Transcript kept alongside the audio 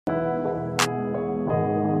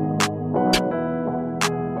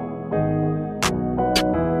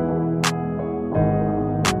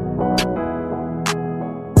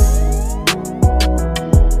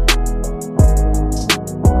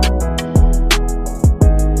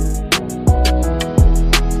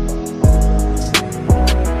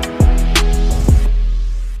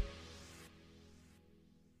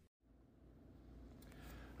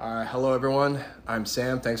Hello, everyone. I'm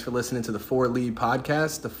Sam. Thanks for listening to the 4 Lead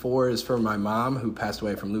podcast. The 4 is for my mom, who passed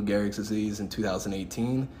away from Lou Gehrig's disease in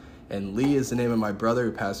 2018. And Lee is the name of my brother,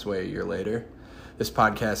 who passed away a year later. This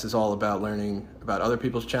podcast is all about learning about other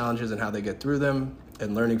people's challenges and how they get through them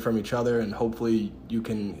and learning from each other. And hopefully you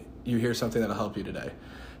hear something that'll help you today.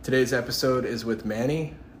 Today's episode is with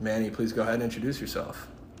Manny. Manny, please go ahead and introduce yourself.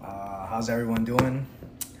 How's everyone doing?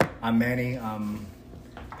 I'm Manny. I'm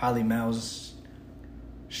probably Mel's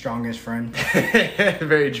strongest friend.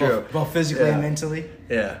 Very true. Both physically and mentally.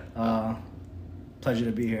 Yeah. Pleasure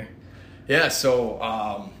to be here. Yeah,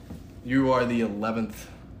 so you are the 11th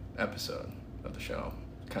episode of the show.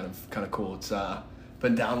 Kind of cool. It's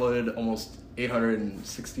been downloaded almost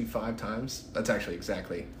 865 times. That's actually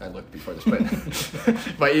exactly. I looked before this, but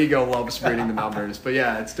my ego loves reading the numbers. But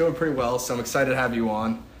yeah, it's doing pretty well, so I'm excited to have you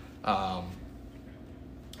on. How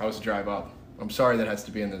was the drive up? I'm sorry that has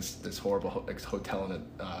to be in this horrible hotel in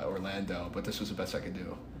Orlando, but this was the best I could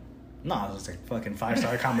do. No, it was like fucking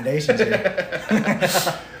 5-star accommodations here.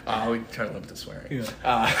 We try to limit the swearing.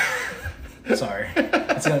 Yeah. Sorry.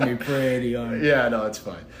 It's going to be pretty hard. Yeah, no, it's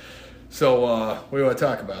fine. So, what do you want to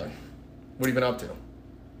talk about? What have you been up to?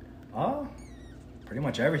 Pretty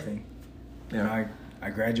much everything. Yeah. You know,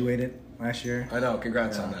 I graduated last year. I know.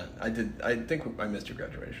 Congrats on that. I think I missed your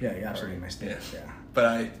graduation. Yeah, you absolutely missed it. Yeah. But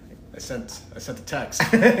I sent a text.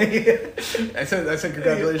 I said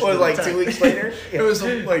congratulations. Or like 2 weeks later? It was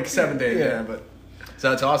like 7 days. Yeah. But so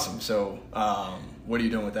that's awesome. So, what are you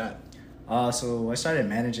doing with that? So I started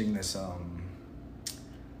managing this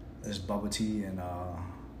bubble tea and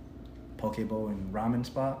poke bowl and ramen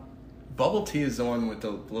spot. Bubble tea is the one with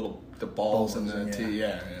the balls and the tea.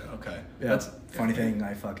 Yeah. Okay. Yeah. That's funny thing.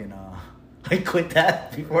 I fucking I quit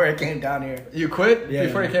that before I came down here. You quit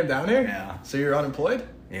before you came down here? Yeah. So you're unemployed?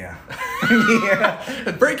 Yeah.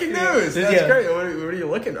 Yeah. Breaking news. That's great. What are you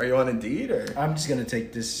looking? Are you on Indeed or? I'm just gonna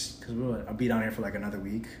take this because I'll be down here for like another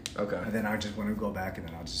week. Okay. And then I just want to go back and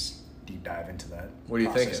then I'll just deep dive into that. What are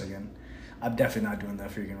you thinking? Again. I'm definitely not doing the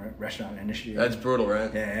freaking restaurant industry. That's brutal,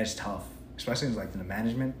 right? Yeah, it's tough, especially in like in the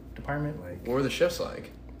management department. Like, what were the shifts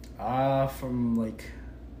like? From like,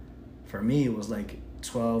 for me it was like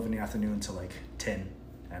 12 in the afternoon to like 10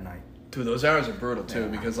 at night. Dude, those hours are brutal too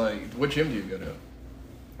because like, what gym do you go to?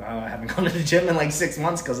 I haven't gone to the gym in like 6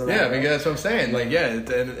 months because of that. Yeah, because that's what I'm saying. Like, and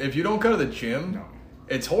if you don't go to the gym,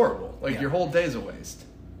 it's horrible. Like, your whole day's a waste.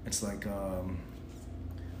 It's like,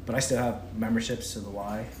 but I still have memberships to the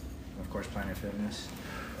Y, of course, Planet Fitness.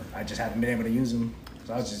 I just haven't been able to use them,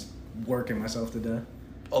 so I was just working myself to death.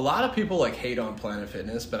 A lot of people like hate on Planet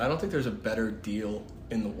Fitness, but I don't think there's a better deal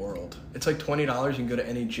in the world. It's like $20. You can go to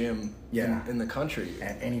any gym in the country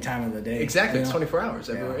at any time of the day. Exactly, it's 24 hours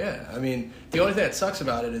everywhere. Yeah, I mean, the only thing that sucks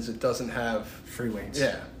about it is it doesn't have free weights.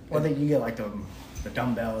 Yeah, well, you get like the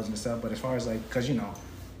dumbbells and stuff, but as far as like, because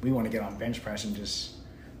we want to get on bench press and just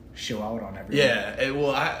show out on everything.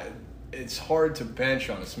 Yeah, it's hard to bench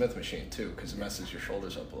on a Smith machine too because it messes your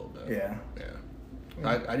shoulders up a little bit. Yeah.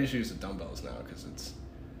 I just use the dumbbells now because it's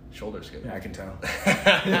shoulders good. Yeah, I can tell.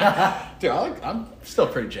 Dude, I'm still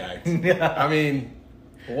pretty jacked. I mean,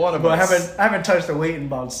 one of us. But I haven't touched a weight in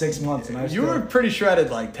about 6 months, and you were pretty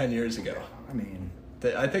shredded like 10 years ago. I mean,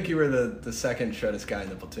 I think you were the second shreddest guy in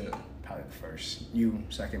the platoon. Probably the first. You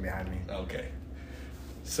second behind me. Okay.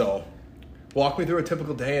 So, walk me through a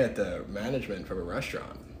typical day at the management from a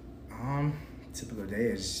restaurant. Typical day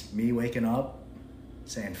is me waking up,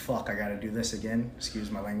 saying, fuck, I gotta do this again. Excuse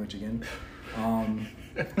my language again.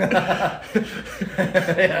 That's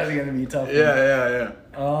gonna be tough. Yeah.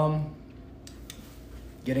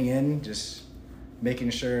 Getting in, just making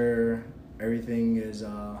sure everything is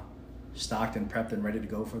stocked and prepped and ready to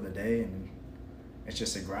go for the day, and it's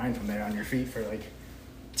just a grind from there on your feet for like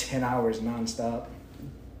 10 hours nonstop.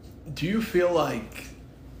 Do you feel like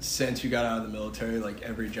since you got out of the military, like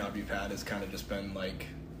every job you've had has kind of just been like,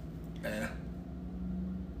 100%,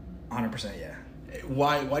 yeah.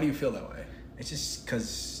 Why do you feel that way? It's just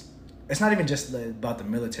because it's not even just about the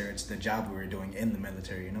military. It's the job we were doing in the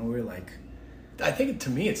military. We're like... I think to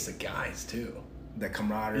me it's the guys too. The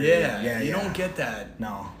camaraderie. Yeah. You don't get that.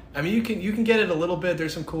 No. I mean, you can get it a little bit.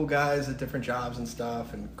 There's some cool guys at different jobs and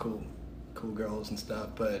stuff, and cool girls and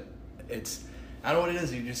stuff. But it's, I don't know what it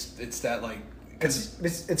is. It's that like. It's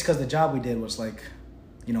because the job we did was like,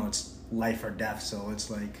 it's life or death. So it's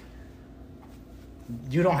like,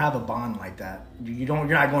 you don't have a bond like that. You're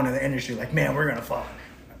not going to the industry like, man, we're gonna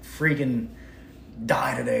freaking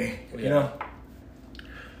die today. You know.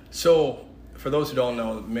 So, for those who don't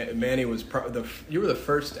know, Manny was you were the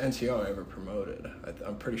first NCO I ever promoted.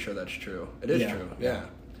 I'm pretty sure that's true. It is true. Yeah.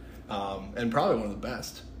 and probably one of the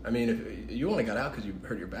best. I mean, if you only got out because you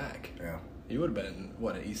hurt your back. Yeah. You would have been,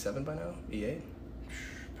 what, an E7 by now? E8?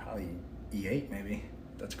 Probably E8 maybe.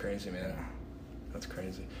 That's crazy, man. Yeah. That's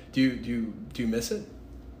crazy. Do you miss it?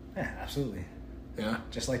 Yeah, absolutely. Yeah.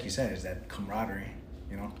 Just like you said, is that camaraderie,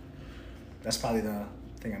 you know? That's probably the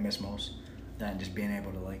thing I miss most. Than just being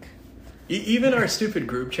able to, like... Even our stupid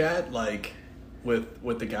group chat, like,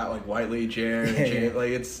 with the guy, like, Whiteley, Jared, and James,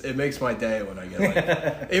 like, it makes my day when I get, like...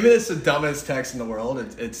 even if it's the dumbest text in the world,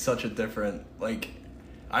 it's such a different, like...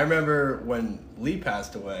 I remember when Lee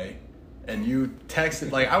passed away, and you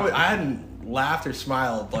texted, like, I hadn't laughed or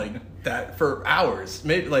smiled, like, that for hours.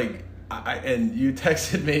 Maybe, like... and you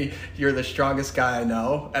texted me, "You're the strongest guy I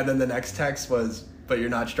know," and then the next text was, "But you're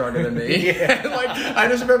not stronger than me." Yeah. Like, I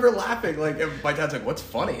just remember laughing. Like, my dad's like, "What's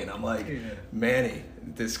funny?" And I'm like, "Manny,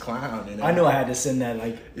 this clown." You know? I knew I had to send that,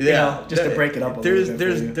 like, you know, just to break it up a little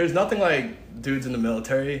bit. There's nothing like dudes in the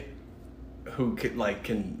military who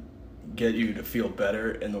can get you to feel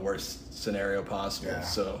better in the worst scenario possible. Yeah.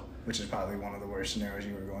 So, which is probably one of the worst scenarios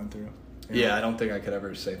you were going through. Yeah, I don't think I could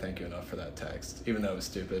ever say thank you enough for that text. Even though it was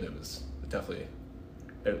stupid, it was definitely,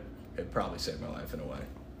 it probably saved my life in a way.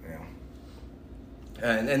 Yeah.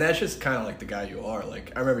 And that's just kind of like the guy you are.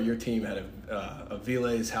 Like, I remember your team had a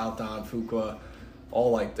Viles, Halton, Fuqua,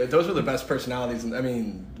 all like, those were the best personalities.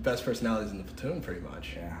 The best personalities in the platoon, pretty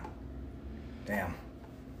much. Yeah. Damn.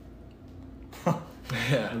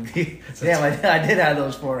 Yeah. Damn, I did have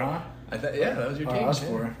those 4, huh? Yeah, that was your team. Us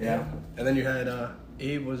 4, yeah. And then you had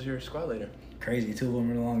Eve was your squad leader. Crazy, 2 of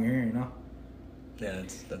them are long here, you know? Yeah,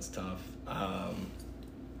 that's tough.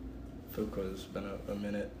 Fuqua's been a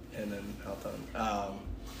minute, and then Halton.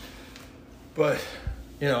 But,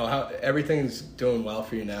 you know, how everything's doing well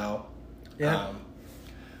for you now. Yeah.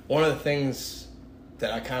 One of the things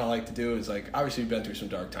that I kind of like to do is, like, obviously you've been through some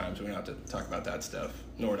dark times. We don't have to talk about that stuff,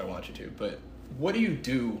 nor do I want you to. But what do you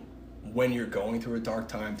do when you're going through a dark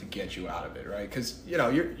time to get you out of it, right? Because, you know,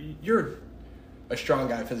 you're a strong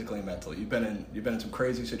guy physically and mentally. You've been in some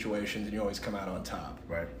crazy situations, and you always come out on top.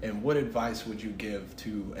 Right. And what advice would you give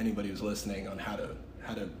to anybody who's listening on how to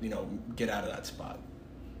you know, get out of that spot?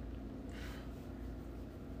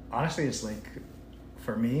 Honestly, it's like,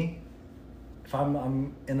 for me, if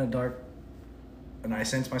I'm in a dark, and I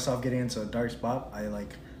sense myself getting into a dark spot, I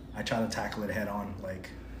try to tackle it head on. Like,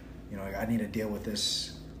 you know, I need to deal with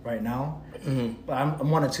this right now. Mm-hmm. But I'm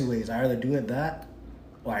one of 2 ways. I either do it that,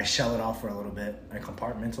 or I shell it off for a little bit. I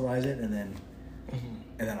compartmentalize it, and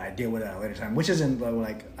then I deal with it at a later time. Which isn't,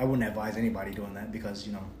 like, I wouldn't advise anybody doing that because,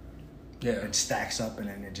 you know, it stacks up and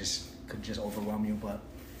then it just could just overwhelm you. But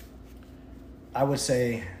I would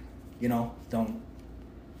say, you know, don't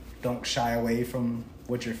shy away from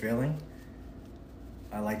what you're feeling.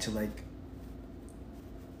 I like to you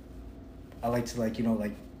know,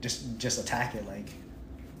 like, just attack it, like,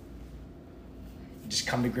 just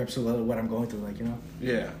come to grips with what I'm going through, like, you know.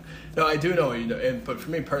 Yeah, no, I do know, you know, but for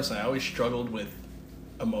me personally, I always struggled with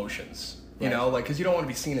emotions, you know, like, because you don't want to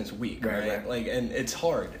be seen as weak, right? Like, and it's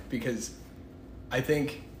hard because I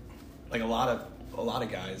think, like, a lot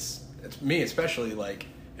of guys, it's me especially, like,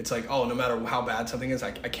 it's like, oh, no matter how bad something is,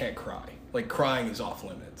 I can't cry. Like, crying is off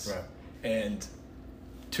limits, right? And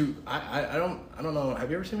I don't know. Have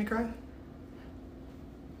you ever seen me cry?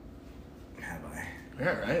 Have I?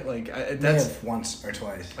 Yeah, right. Like, that's once or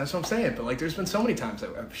twice. That's what I'm saying. But, like, there's been so many times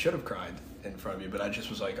that I should have cried in front of you, but I just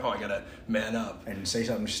was like, oh, I gotta man up and say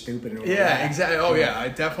something stupid. Yeah, exactly. Oh, yeah. I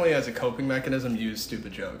definitely, as a coping mechanism, use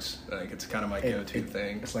stupid jokes. Like, it's kind of my go-to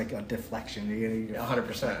thing. It's like a deflection.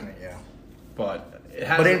 100%. Yeah. But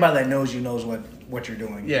anybody that knows you knows what you're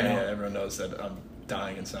doing. Yeah, you know? yeah. Everyone knows that I'm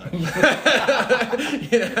dying inside.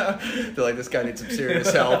 You know, they're like, this guy needs some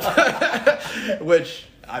serious help. Which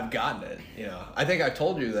I've gotten it. You know, I think I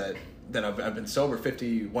told you that I've been sober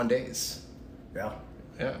 51 days. Yeah.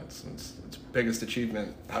 Yeah, it's biggest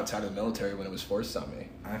achievement outside of the military when it was forced on me.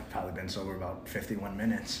 I've probably been sober about 51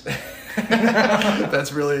 minutes.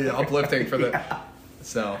 That's really uplifting for the. Yeah.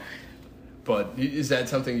 So, but is that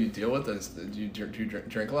something you deal with? Do you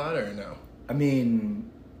drink a lot or no? I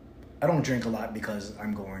mean, I don't drink a lot because I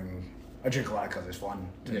drink a lot because it's fun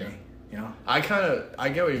to me. You know? I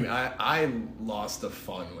get what you mean. I lost the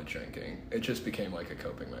fun with drinking. It just became like a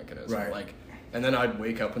coping mechanism. Right. Like, and then I'd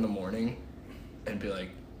wake up in the morning and be like,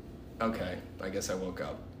 okay, I guess I woke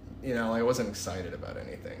up. You know, I wasn't excited about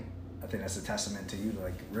anything. I think that's a testament to you to,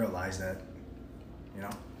 like, realize that, you know,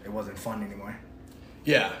 it wasn't fun anymore.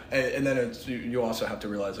 Yeah, and then you also have to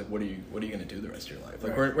realize, like, what are you going to do the rest of your life?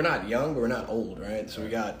 Like, we're not young, but we're not old, right? So we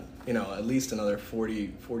got, you know, at least another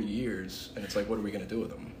 40 years, and it's like, what are we going to do with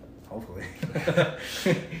them? Hopefully.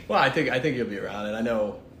 Well, I think you'll be around, and I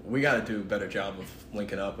know we got to do a better job of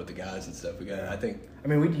linking up with the guys and stuff. I think. I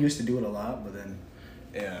mean, we used to do it a lot, but then.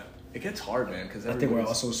 Yeah, it gets hard, man. Because I think we're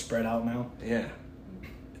also spread out now. Yeah,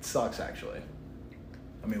 it sucks actually.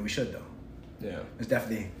 I mean, we should though. Yeah, it's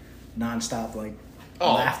definitely nonstop like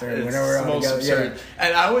oh, laughter it's whenever we're the on most together. absurd. Yeah.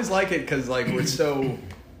 And I always like it because like we're so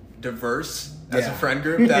diverse as a Yeah. friend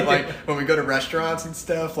group that like when we go to restaurants and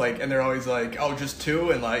stuff, like, and they're always like, oh, just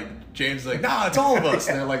two, and like James is like, nah, it's all of us,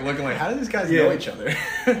 and they're like looking like, how do these guys know each other?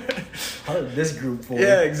 How did this group form?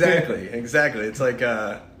 Yeah, exactly. It's like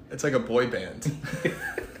a boy band.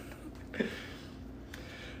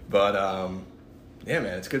 But yeah,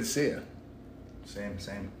 man, it's good to see you. Same.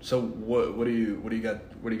 So what do you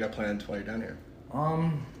got planned while you're down here?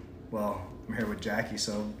 Well, I'm here with Jackie,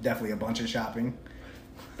 so definitely a bunch of shopping.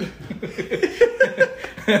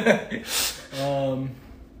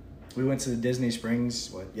 We went to the Disney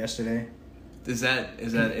Springs yesterday. Is that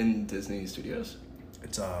in Disney Studios?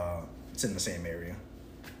 It's in the same area.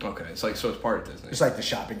 Okay, it's part of Disney. It's like the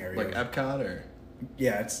shopping area. Like Epcot or?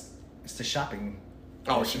 Yeah, it's the shopping.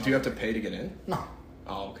 Oh, so do you have to pay to get in? No.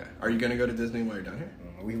 Oh, okay. Are you gonna go to Disney while you're down here?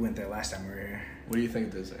 We went there last time we were here. What do you think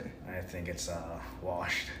of Disney? I think it's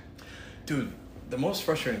washed. Dude, the most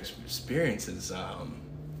frustrating experience is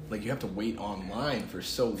like you have to wait online for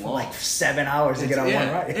so long. For like 7 hours to get on one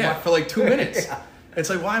ride. Yeah, for like 2 minutes. Yeah. It's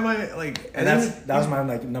like, why am I like? And that was my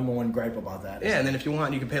like number one gripe about that. Yeah, and then if you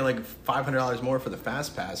want, you can pay like $500 more for the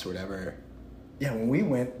Fast Pass or whatever. Yeah, when we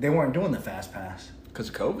went, they weren't doing the Fast Pass. Because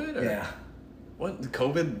of COVID? Or? Yeah. What?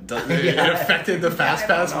 COVID it affected the Fast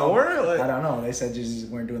Pass more? Like, I don't know. They said just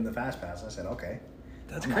weren't doing the Fast Pass. I said, okay.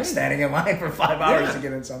 That's I'm crazy. not standing in line for 5 hours to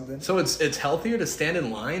get in something. So it's healthier to stand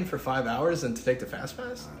in line for 5 hours than to take the Fast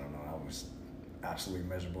Pass? I don't know. I was absolutely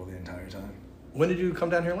miserable the entire time. When did you come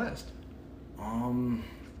down here last?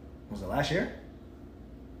 Was it last year?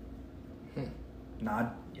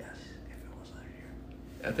 Nod. Yes, if it was last year.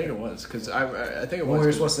 I think it was because I think it was. We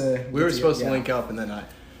were supposed to. We were supposed to link up, and then I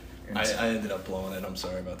ended up blowing it. I'm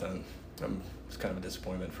sorry about that. It's kind of a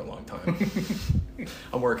disappointment for a long time.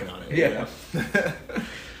 I'm working on it. Yeah. You know?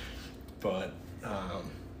 But a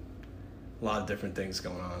lot of different things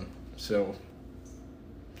going on. So,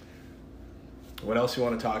 what else you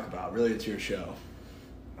want to talk about? Really, it's your show.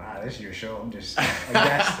 This is your show. I'm just a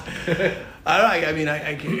guest. I don't know. I mean,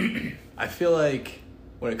 I feel like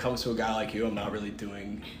when it comes to a guy like you, I'm not really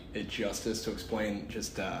doing it justice to explain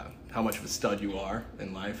just how much of a stud you are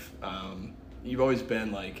in life. You've always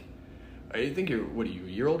been like, I think you're, what are you, a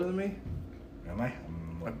year older than me? Am I?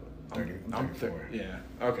 I'm 30. I'm 34. Yeah.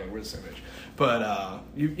 Okay, we're the same age. But,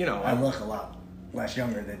 you know. I look a lot less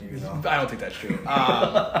younger than you, though. I don't think that's true.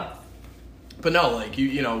 But no, like,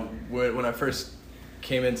 you know, when I first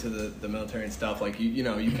came into the military and stuff, like, you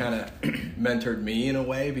know, you kind of mentored me in a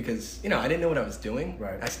way because, you know, I didn't know what I was doing.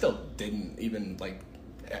 Right. I still didn't even, like,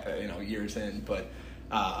 you know, years in. But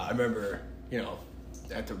I remember, you know,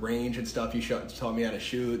 at the range and stuff, you taught me how to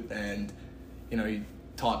shoot, and, you know, you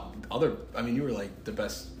taught you were, like, the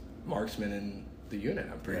best marksman in the unit,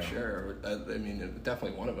 I'm pretty sure. I mean,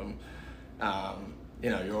 definitely one of them. You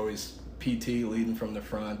know, you're always PT, leading from the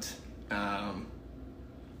front. I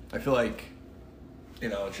feel like, you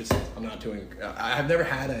know, it's just, I'm not doing, I've never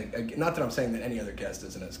had not that I'm saying that any other guest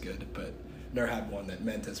isn't as good, but never had one that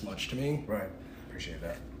meant as much to me. Right. Appreciate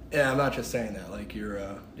that. Yeah, I'm not just saying that. Like, you're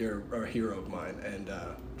a hero of mine, and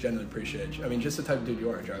genuinely appreciate you. I mean, just the type of dude you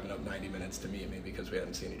are, driving up 90 minutes to meet me because we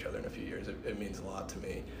haven't seen each other in a few years. It means a lot to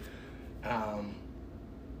me.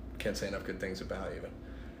 Can't say enough good things about you.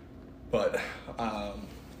 But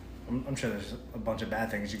I'm sure there's a bunch of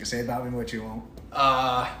bad things you can say about me, but you won't.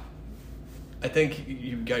 I think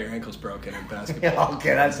you got your ankles broken in basketball.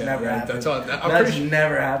 Okay, that's never happened. That's all. That's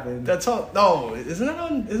never happened. That's all. No, isn't that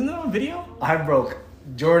on video? I broke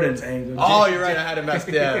Jordan's ankle. Oh, you're right. I had it messed.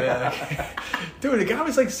 Yeah. Dude, the guy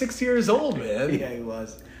was like 6 years old, man. Yeah, he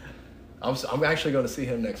was. I'm actually going to see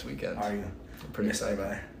him next weekend. Are you? I'm pretty excited.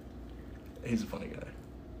 Guy. He's a funny guy.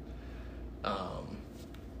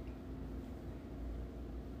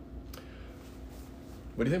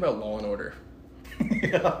 What do you think about Law and Order?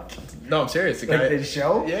 Yeah. No, I'm serious. The guy, like the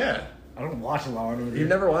show? Yeah. I don't watch Law and Order. You've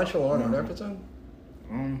never watched a Law and Order episode?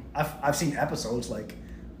 I've seen episodes like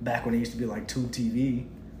back when it used to be like Tube TV,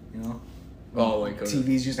 you know. Oh, like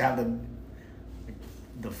TVs used to have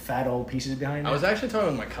the fat old pieces behind it. I was actually talking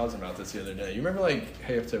with my cousin about this the other day. You remember like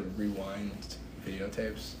how you have to rewind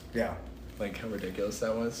videotapes? Yeah. Like how ridiculous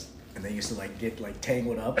that was? And they used to like get like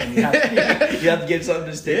tangled up, and you have to get something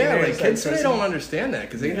to stick. Yeah, in there. like kids today don't understand that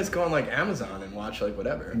because they can just go on like Amazon and watch like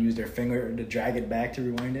whatever and use their finger to drag it back to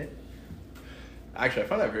rewind it. Actually, I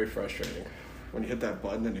find that very frustrating when you hit that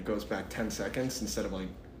button and it goes back 10 seconds instead of like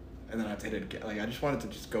and then I have to hit it again. Like, I just wanted to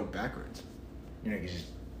just go backwards. You know, you just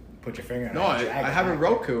put your finger on No, it. I have a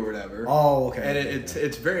Roku or whatever. Oh, okay. And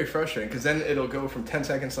it's very frustrating because then it'll go from 10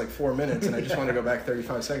 seconds to like 4 minutes, and I just want to go back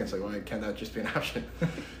 35 seconds. Like, why can't that just be an option?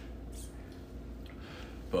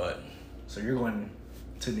 But so you're going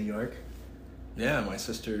to New York? yeah, my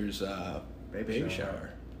sister's baby shower.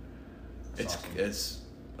 That's awesome. It's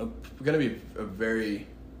going to be a very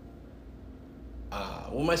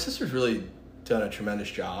well, my sister's really done a tremendous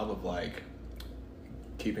job of like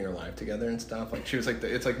keeping her life together and stuff. Like, she was like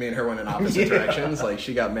it's like me and her went in opposite directions. Like,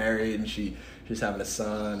 she got married and she's having a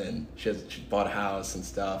son, and she bought a house and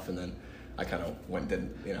stuff, and then I kind of went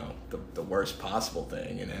and did, you know, the worst possible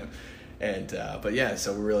thing, you know. And but yeah,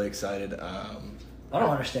 so we're really excited. I don't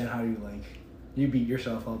understand how you beat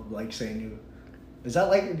yourself up, like saying you. Is that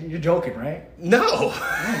like you're joking, right? No.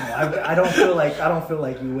 I don't feel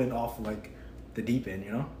like you went off like the deep end,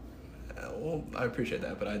 you know. Well, I appreciate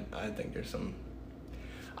that, but I think there's some.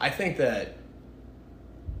 I think that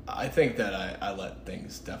I let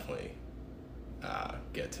things definitely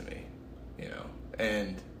get to me, you know,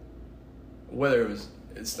 and whether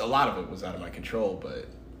it's a lot of it was out of my control, but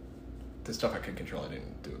the stuff I could control, I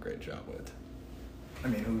didn't do a great job with. I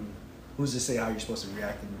mean, who's to say how you're supposed to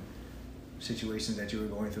react in situations that you were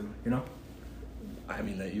going through, you know? I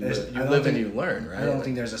mean, that you live and you learn, right? I don't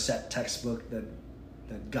think there's a set textbook that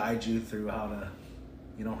guides you through how to,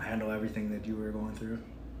 you know, handle everything that you were going through.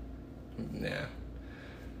 Yeah.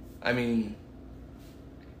 I mean,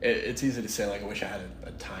 it's easy to say, like, I wish I had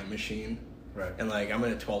a time machine. Right. And, like, I'm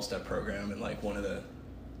in a 12-step program, and, like, one of the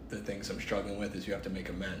things I'm struggling with is you have to make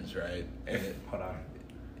amends, right? And Hold on.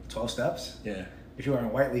 12 steps? Yeah. If you're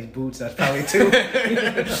wearing Whiteley's boots, that's probably 2.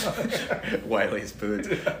 Whiteley's boots.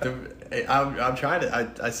 I'm trying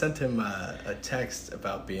to. I sent him a text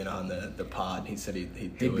about being on the pod. He said he'd do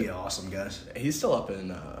it. He'd be awesome, guys. He's still up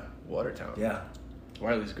in Watertown. Yeah.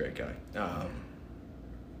 Wiley's a great guy.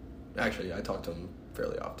 Actually, I talk to him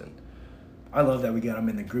fairly often. I love that we got him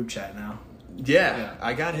in the group chat now. Yeah.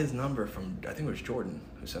 I got his number from, I think it was Jordan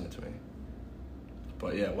who sent it to me.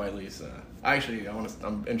 But yeah, Wiley's.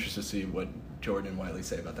 I'm interested to see what Jordan and Wiley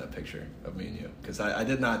say about that picture of me and you, because I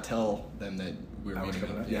did not tell them that we were meeting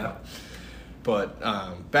up. Yeah. But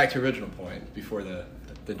back to your original point before the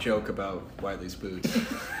joke about Wiley's boots.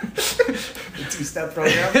 The 2-step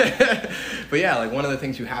program. But yeah, like, one of the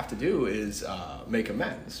things you have to do is make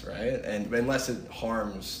amends, right? And unless it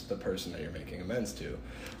harms the person that you're making amends to.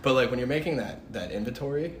 But like, when you're making that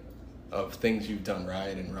inventory of things you've done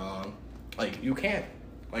right and wrong, like, you can't,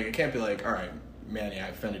 like, it can't be like, all right, Manny, I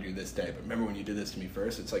offended you this day, but remember when you did this to me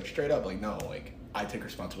first? It's like straight up, like, no, like, I take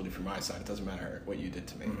responsibility for my side. It doesn't matter what you did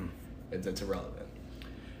to me. Mm-hmm. It's irrelevant.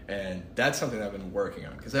 And that's something I've been working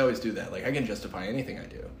on, because I always do that. Like, I can justify anything I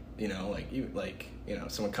do. You know,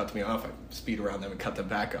 someone cuts me off, I speed around them and cut them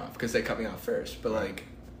back off because they cut me off first. But like,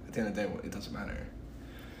 at the end of the day, it doesn't matter.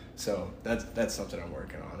 So that's something I'm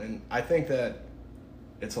working on, and I think that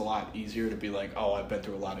it's a lot easier to be like, oh, I've been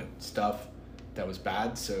through a lot of stuff that was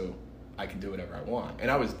bad, so I can do whatever I want.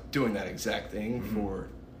 And I was doing that exact thing mm-hmm. for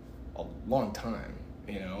a long time,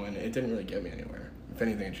 you know, and it didn't really get me anywhere. If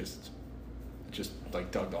anything, it just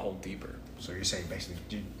like dug the hole deeper. So you're saying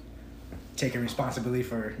basically, taking responsibility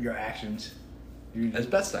for your actions as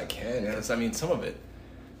best I can, because I mean, some of it,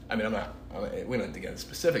 we don't have to get into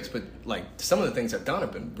specifics, but like, some of the things I've done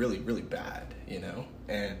have been really, really bad, you know,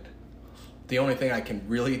 and the only thing I can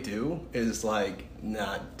really do is like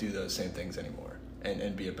not do those same things anymore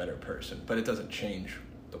and be a better person, but it doesn't change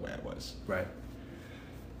the way I was. Right.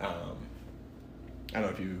 I don't know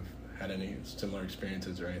if you've had any similar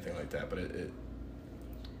experiences or anything like that, but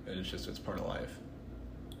it's part of life.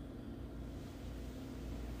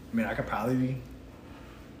 I mean, I could probably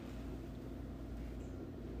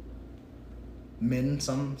mend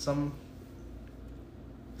some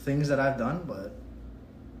things that I've done, but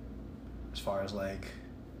as far as like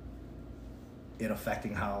it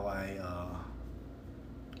affecting how I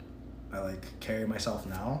like carry myself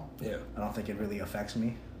now, yeah, I don't think it really affects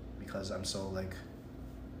me, because I'm so like,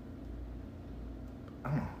 I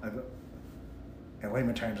don't know. In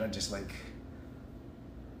layman terms, I just like,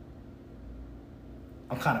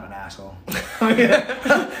 I'm kind of an asshole. I'm an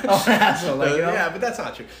asshole. Like, you know? Yeah, but that's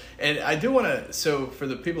not true. And I do want to, so for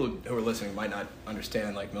the people who are listening might not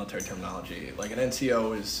understand like military terminology, like an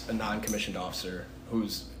NCO is a non-commissioned officer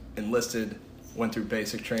who's enlisted, went through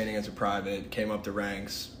basic training as a private, came up the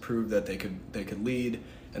ranks, proved that they could lead,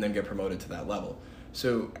 and then get promoted to that level.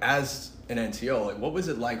 So as an NCO, like, what was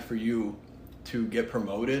it like for you to get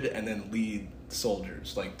promoted and then lead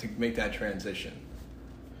soldiers, like to make that transition?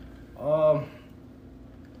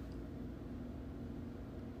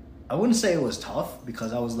 I wouldn't say it was tough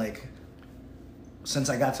because I was like, since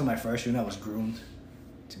I got to my first unit, I was groomed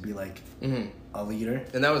to be like a leader.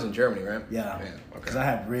 And that was in Germany, right? Yeah. Okay. Because I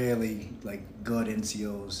had really like good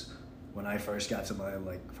NCOs when I first got to my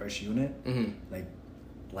like first unit.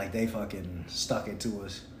 Like they fucking stuck it to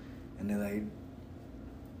us, and then like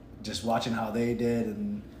just watching how they did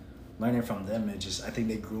and learning from them, I think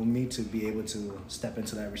they groomed me to be able to step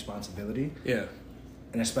into that responsibility. Yeah.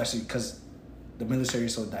 And especially because the military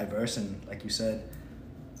is so diverse, and like you said,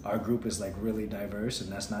 our group is like really diverse, and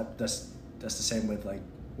that's the same with like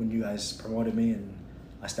when you guys promoted me and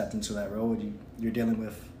I stepped into that role. You're dealing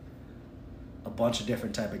with a bunch of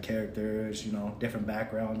different type of characters, different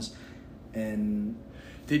backgrounds, and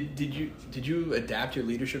Did you adapt your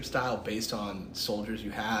leadership style based on soldiers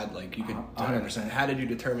you had? Like you could 100%. How did you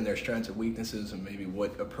determine their strengths and weaknesses, and maybe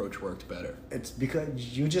what approach worked better? It's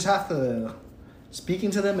because you just have to,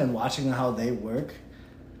 speaking to them and watching how they work,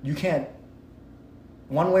 you can't,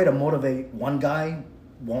 one way to motivate one guy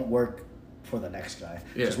won't work for the next guy.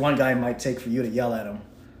 Yeah. Just one guy might take for you to yell at him,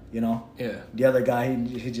 Yeah. The other guy,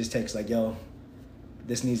 he just takes like, yo,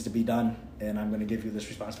 this needs to be done, and I'm going to give you this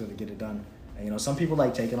responsibility to get it done. And, some people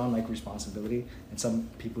like taking on like responsibility, and some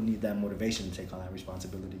people need that motivation to take on that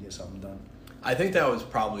responsibility to get something done. I think that was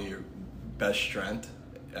probably your best strength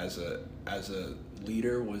as a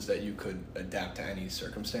leader, was that you could adapt to any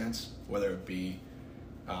circumstance, whether it be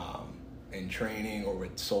in training or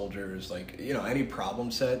with soldiers, like, any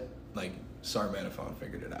problem set, like Sergeant Manafon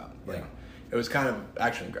figured it out. Like, it was kind of,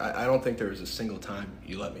 actually, I don't think there was a single time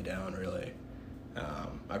you let me down, really.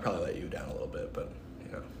 I probably let you down a little bit, but,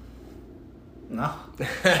 No.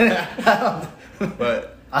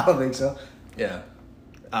 But I don't think so. Yeah.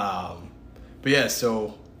 But yeah,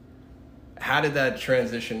 so how did that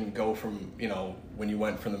transition go from, when you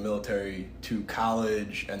went from the military to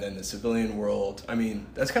college and then the civilian world? I mean,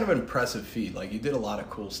 that's kind of an impressive feat. Like, you did a lot of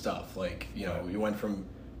cool stuff. Like, you went from,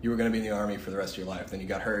 you were going to be in the Army for the rest of your life, then you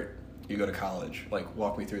got hurt, you go to college. Like,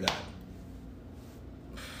 walk me through that.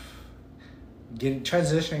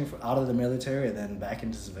 Transitioning out of the military and then back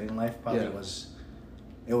into civilian life probably Yeah.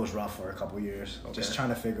 it was rough for a couple of years. Okay. Just trying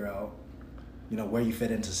to figure out, where you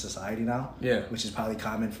fit into society now. Yeah. Which is probably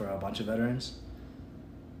common for a bunch of veterans.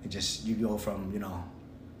 You go from,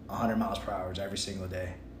 100 miles per hour every single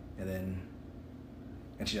day, and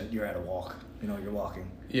you're at a walk. You're walking.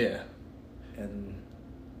 Yeah. And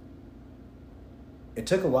it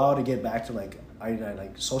took a while to get back to I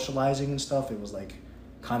like socializing and stuff. It was like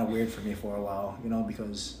kind of weird for me for a while,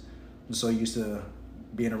 because I'm so used to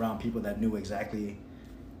being around people that knew exactly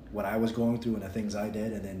what I was going through and the things I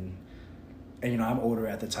did. And I'm older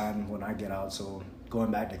at the time when I get out. So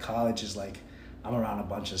going back to college is like, I'm around a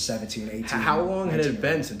bunch of 17, 18. How long had it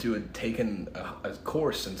been since you had taken a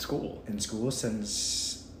course in school? In school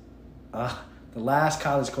since the last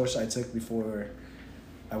college course I took before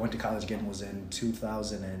I went to college again was in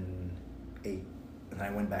 2008. And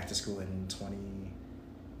I went back to school in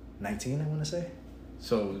 2019, I want to say.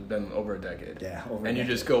 So then over a decade. Yeah, And you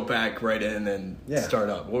just go back right in and start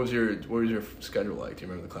up. What was your schedule like? Do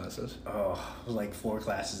you remember the classes? Oh, it was like 4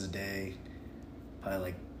 classes a day, probably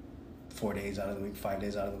like 4 days out of the week, 5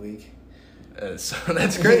 days out of the week. So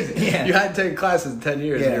that's crazy. Yeah. You hadn't taken classes in 10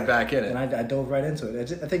 years and you're back in it. And I dove right into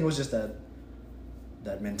it. I think it was just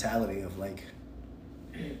that mentality of like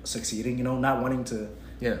succeeding, not wanting to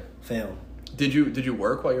fail. Did you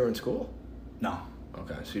work while you were in school? No.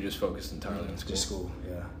 Okay, so you just focused entirely on school. Just school,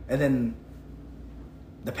 yeah. And then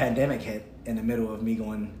the pandemic hit in the middle of me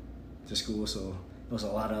going to school, so it was a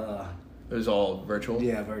lot of... it was all virtual?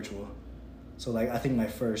 Yeah, virtual. So I think my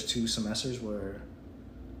first 2 semesters were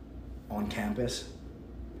on campus,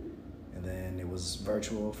 and then it was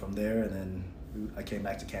virtual from there, and then I came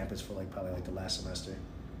back to campus for probably the last semester.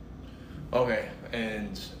 Okay,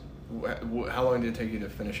 and how long did it take you to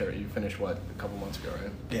finish it? You finished, what, a couple months ago,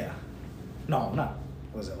 right? Yeah. No, not.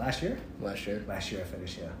 Was it last year? Last year? Last year I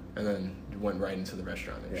finished, yeah. And then you went right into the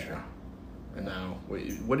restaurant industry. Yeah. And now,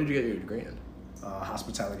 what did you get your degree in?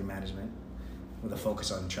 Hospitality management with a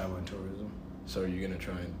focus on travel and tourism. So are you going to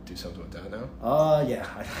try and do something with that now? Yeah,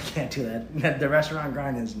 I can't do that. The restaurant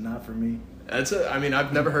grind is not for me.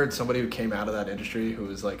 I've never heard somebody who came out of that industry who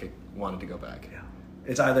was wanted to go back. Yeah.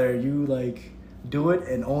 It's either you do it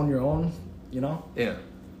and own your own, Yeah.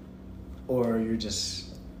 or you're just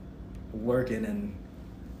working and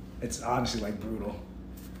it's honestly brutal.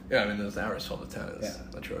 Yeah, those hours 12 to 10 is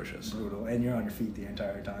atrocious. Brutal. And you're on your feet the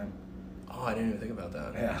entire time. Oh, I didn't even think about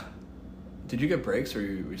that. Yeah. Did you get breaks or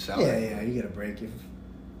you salary? Yeah, you get a break.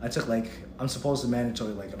 I took I'm supposed to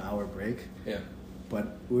mandatory an hour break. Yeah.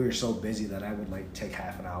 But we were so busy that I would take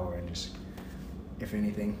half an hour and just, if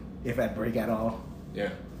anything, if I break at all. Yeah.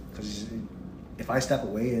 Because if I step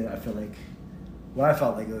away, I feel like what I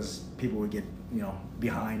felt like was people would get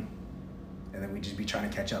behind, and then we'd just be trying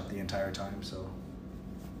to catch up the entire time. So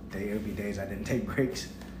there would be days I didn't take breaks.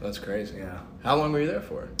 That's crazy. Yeah. How long were you there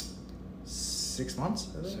for? 6 months.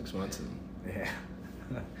 6 months. Yeah.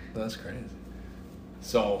 That's crazy.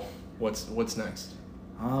 So what's next?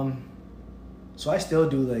 So I still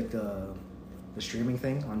do like the streaming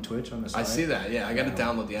thing on Twitch on the side. I see that. Yeah, I got to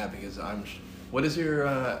download the app because What is your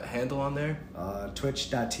handle on there?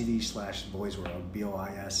 Twitch.tv/boysworld.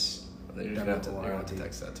 BOIS. You're gonna have to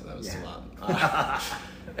text that to. That was a lot.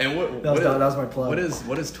 And that was my plug.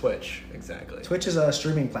 What is Twitch exactly? Twitch is a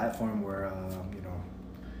streaming platform where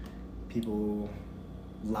people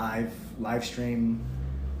live stream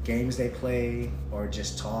games they play or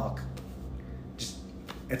just talk.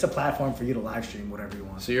 It's a platform for you to live stream whatever you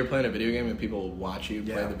want. So you're playing a video game and people watch you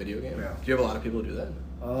play the video game? Yeah. Do you have a lot of people who do that?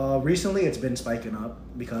 Recently it's been spiking up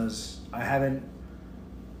because I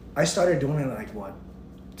started doing it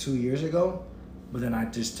 2 years ago, but then I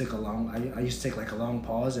just took I used to take a long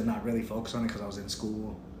pause and not really focus on it because I was in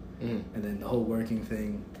school. And then the whole working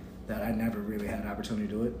thing that I never really had an opportunity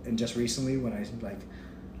to do it. And just recently when I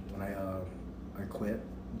quit,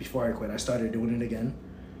 before I quit, I started doing it again,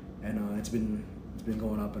 and it's been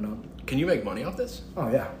going up and up. Can you make money off this? Oh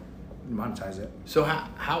yeah, monetize it. So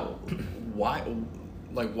why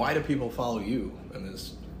do people follow you in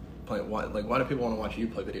this play? Why do people want to watch you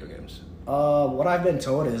play video games? What I've been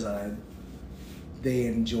told is they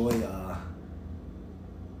enjoy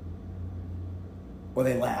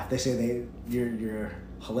they laugh. They say you're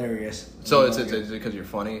hilarious. So it's because you're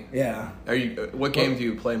funny? Yeah. What game do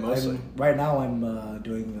you play mostly? Right now I'm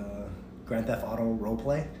doing Grand Theft Auto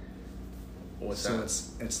roleplay. What's that?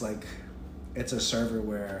 So it's a server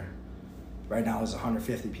where right now there's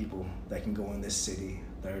 150 people that can go in this city.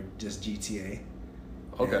 They're just GTA.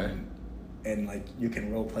 Okay. And you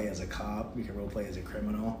can roleplay as a cop. You can roleplay as a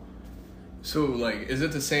criminal. So is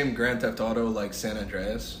it the same Grand Theft Auto like San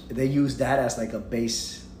Andreas? They use that as a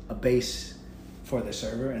base for the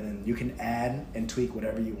server, and then you can add and tweak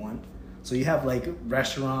whatever you want. So you have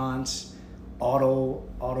restaurants, auto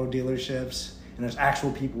dealerships, and there's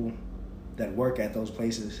actual people that work at those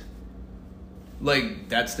places.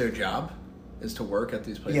 That's their job, is to work at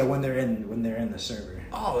these places. Yeah, when they're in the server.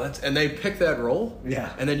 Oh, and they pick that role.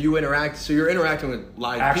 Yeah. And then you interact. So you're interacting with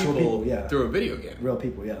live actual people yeah. through a video game. Real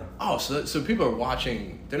people, yeah. Oh, so people are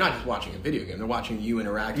watching. They're not just watching a video game. They're watching you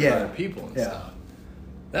interact with other people and stuff.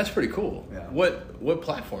 That's pretty cool. Yeah. What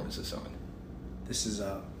platform is this on? This is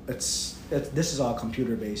this is all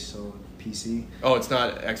computer based, so PC. Oh, it's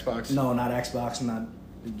not Xbox? No, not Xbox.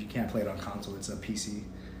 You can't play it on console. It's a PC.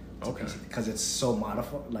 Okay. Because it's so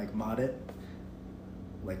modded.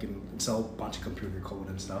 It's a whole bunch of computer code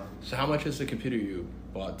and stuff. So how much is the computer you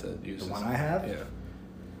bought to use the this? one I have? Yeah.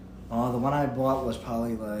 The one I bought was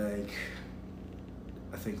probably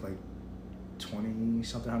I think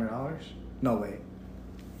 $20-something $100. No, wait.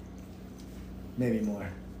 Maybe more.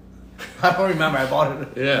 I don't remember. I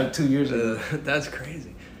bought it 2 years ago. That's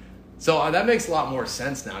crazy. So that makes a lot more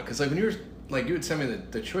sense now. Because when you were you would send me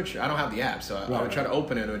the Twitch. I don't have the app, so I would try to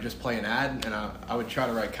open it. It would just play an ad, and I would try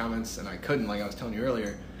to write comments, and I couldn't, like I was telling you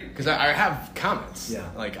earlier, because I have comments. Yeah.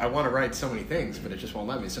 I want to write so many things, but it just won't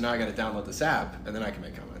let me. So now I got to download this app, and then I can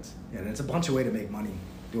make comments. Yeah, and it's a bunch of way to make money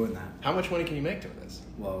doing that. How much money can you make doing this?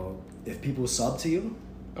 Well, if people sub to you.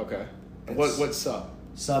 Okay. What sub?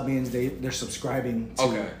 Sub means they're subscribing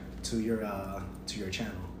to your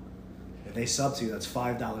channel. If they sub to you, that's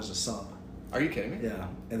 $5 a sub. Are you kidding me? Yeah,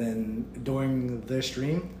 and then during their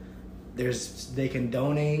stream, they can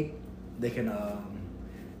donate, they can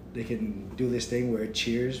do this thing where it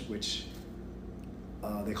cheers, which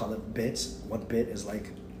they call it bits. 1 bit is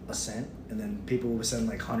a cent, and then people will send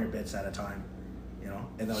 100 bits at a time,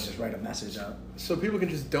 and they'll just write a message out. So people can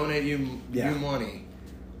just donate you money.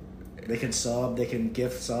 They can sub, they can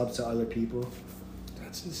gift subs to other people.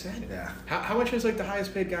 That's insane. Yeah. How much is the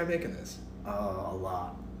highest paid guy making this? A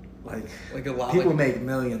lot. A lot. People make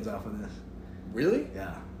millions off of this. Really?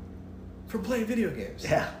 Yeah. For playing video games?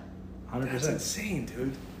 Yeah. 100%. That's insane,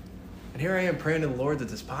 dude. And here I am praying to the Lord that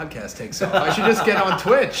this podcast takes off. I should just get on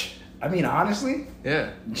Twitch. I mean, honestly.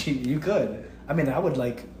 Yeah. You could. I mean, I would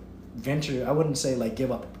venture. I wouldn't say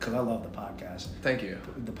give up because I love the podcast. Thank you.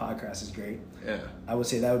 The podcast is great. Yeah. I would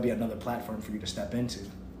say that would be another platform for you to step into.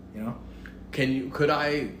 Could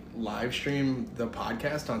I live stream the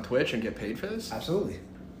podcast on Twitch and get paid for this? Absolutely.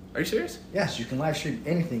 Are you serious? Yes, you can live stream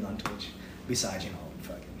anything on Twitch besides,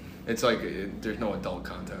 fucking. It's there's no adult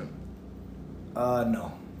content.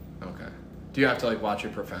 No. Okay. Do you have to like watch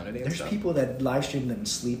your profanity and There's stuff? people that live stream them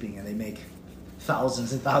sleeping and they make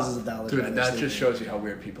thousands and thousands of dollars. Dude, that just shows you how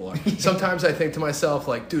weird people are. Sometimes I think to myself,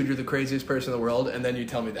 like, dude, you're the craziest person in the world, and then you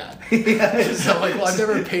tell me that. So, like, well, I've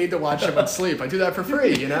never paid to watch someone sleep. I do that for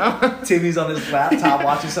free, you know? Timmy's on his laptop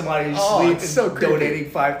watching somebody sleep it's and so creepy. donating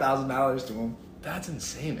 $5,000 to him. That's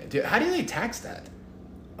insane, man. Dude, how do they tax that?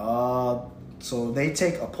 So they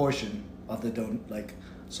take a portion of the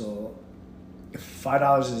so if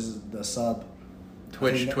 $5 is the sub.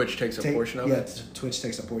 Twitch takes a portion of it? Yeah, Twitch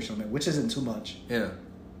takes a portion of it, which isn't too much. Yeah.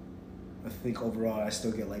 I think overall I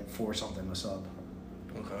still get like $4 something a sub.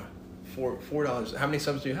 Okay. $4. How many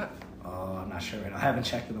subs do you have? I'm not sure. I haven't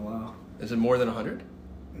checked in a while. Is it more than 100?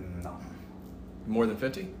 No. More than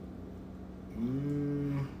 50?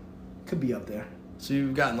 Could be up there. So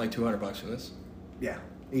you've gotten like $200 from this? Yeah,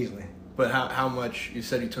 easily. But how much? You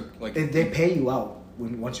said you took like... They pay you out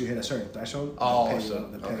once you hit a certain threshold. Oh, they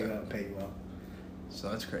pay you out. So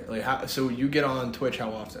that's great. Like, so you get on Twitch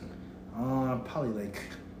how often? Probably like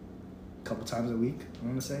a couple times a week, I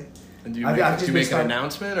want to say. And do you make an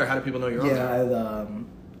announcement, or how do people know you're on there? Yeah,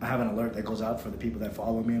 I have an alert that goes out for the people that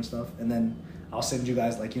follow me and stuff, and then I'll send you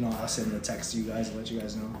guys I'll send a text to you guys and let you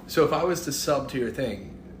guys know. So if I was to sub to your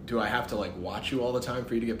thing, do I have to like watch you all the time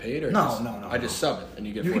for you to get paid, or no? I just sub it and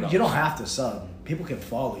you get $4. You don't have to sub. People can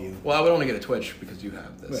follow you. Well, I would only get a Twitch because you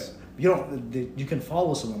have this. Right. You can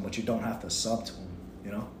follow someone, but you don't have to sub to them. You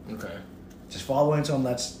know. Okay. Just follow into them.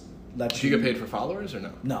 Do you get paid for followers or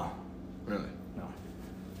no? No. Really? No.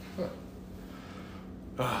 Huh.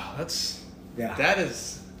 Oh, that's... Yeah. That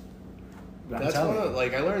is... That's one of,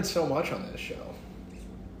 like, I learned so much on this show.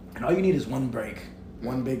 And all you need is one break.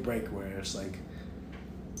 One big break where it's like...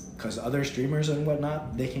 Because other streamers and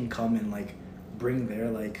whatnot, they can come and, like, bring their,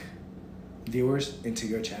 like, viewers into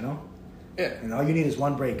your channel. Yeah. And all you need is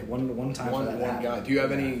one break, one time for that to happen. Guy. Do you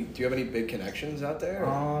have any big connections out there?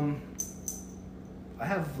 I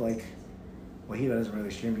have, like... Well, he doesn't really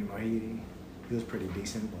stream anymore. He was pretty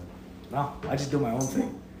decent, but... No, I just do my own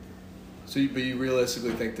thing. So, but you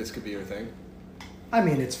realistically think this could be your thing? I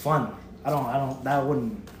mean, it's fun. That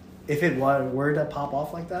wouldn't... If it were to pop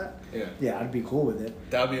off like that, yeah, I'd be cool with it.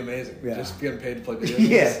 That would be amazing. Yeah. Just getting paid to play video games.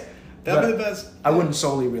 Yeah. That'd be the best. I wouldn't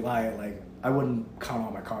solely rely on, like... I wouldn't count all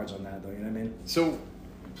my cards on that, though, you know what I mean? So,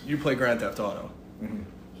 you play Grand Theft Auto. Mm-hmm.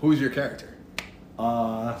 Who's your character?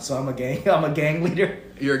 So I'm a gang leader.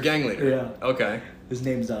 You're a gang leader? Yeah. Okay. His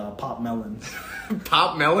name's Pop Melons.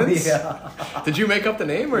 Pop Melons? Yeah. Did you make up the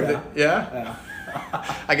name? Or Yeah. Yeah?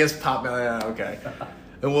 I guess Pop Melons, yeah, okay.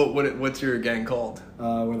 And what's your gang called?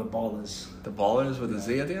 We're the Ballers. The Ballers with a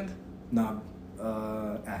Z at the end? No,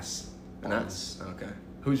 S. An S? Okay.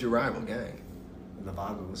 Who's your rival gang? The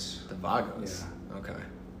Vagos. The Vagos? Yeah. Okay.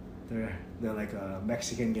 They're like a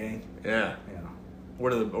Mexican gang. Yeah. Yeah.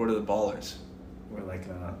 What are the Ballers? We're like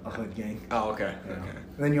a hood gang. Oh, okay. Yeah. Okay.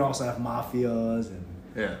 And then you also have mafias and...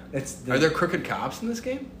 Yeah. Are there crooked cops in this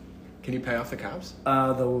game? Can you pay off the cops?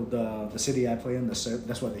 The city I play in,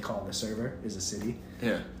 that's what they call it, the server, is a city.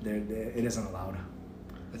 Yeah. It isn't allowed.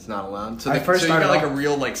 It's not allowed? So you got like a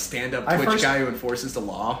real like stand-up Twitch guy who enforces the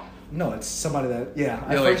law? No, it's somebody that... Yeah.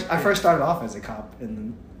 I first started off as a cop and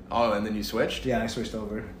then... Oh, and then you switched? Yeah, I switched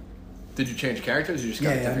over. Did you change characters? Or you just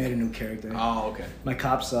got I made a new character. Oh, okay. My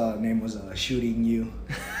cop's name was Shooting You.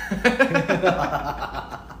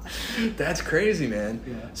 That's crazy, man.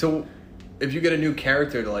 Yeah. So, if you get a new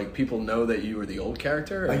character, do like people know that you were the old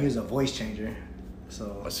character? Or? I use a voice changer,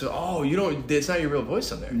 so. You don't. It's not your real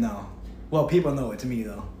voice on there. No, well, people know it to me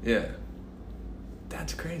though. Yeah.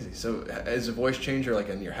 That's crazy. So, is a voice changer like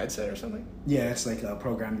in your headset or something? Yeah, it's like a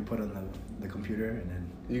program you put on the computer, and then.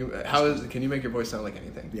 Can you make your voice sound like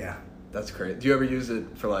anything? Yeah. That's great. Do you ever use it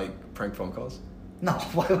for like prank phone calls? No,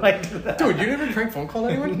 why would I do that? Dude, you never prank phone call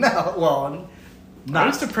anyone? No, well. I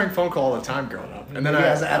used to prank phone call all the time growing up, and then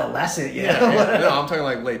as an adolescent, yeah. No, I'm talking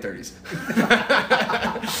like late 30s.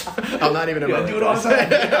 I'm not even in my. Do it all the time.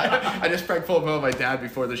 I just pranked phone call with my dad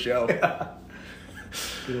before the show.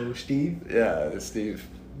 Good old Steve. Yeah, it's Steve.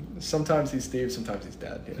 Sometimes he's Steve, sometimes he's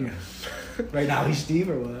Dad. You know? Yeah. Right now he's Steve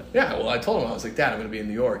or what? Yeah. Well, I told him I was like, Dad, I'm gonna be in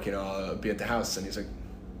New York. You know, I'll be at the house, and he's like,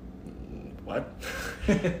 what?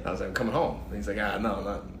 I was like, I'm coming home. And he's like,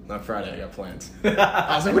 no, not Friday. I got plans.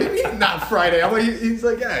 I was like, what do you mean not Friday? I'm like, he's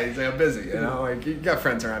like, yeah. He's like, I'm busy. You know, like you got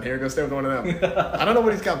friends around here. Go stay with one of them. I don't know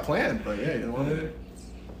what he's got planned, but yeah,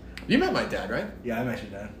 you met my dad, right? Yeah, I met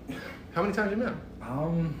your dad. How many times you met him? I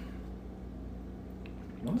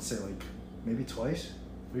want to say like maybe twice,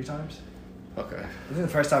 3 times. Okay. I think the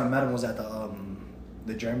first time I met him was at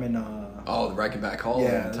the German. The Reichenbach Hall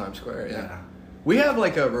in Times Square. Yeah. We have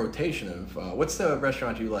like a rotation of what's the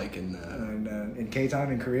restaurant you like in? In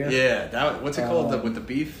K-Town in Korea. Yeah, what's it called with the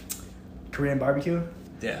beef? Korean barbecue.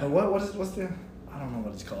 Yeah. What's the? I don't know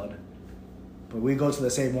what it's called. But we go to the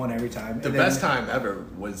same one every time. The best time ever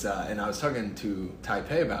was, and I was talking to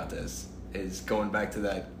Taipei about this, is going back to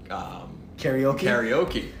that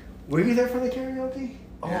karaoke. Were you there for the karaoke?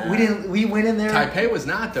 Oh, yeah. we didn't. We went in there. Taipei was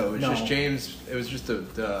not though. It was No. just James. It was just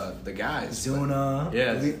the guys. Zuna.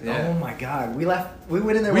 Yeah. Oh my God. We left. We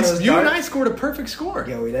went in there. When it was You dark. and I scored a perfect score.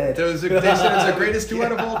 Yeah, we did. They said it was the greatest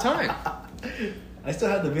duet of all time. I still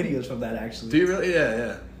have the videos from that actually. Do you really?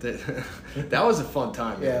 Yeah. That was a fun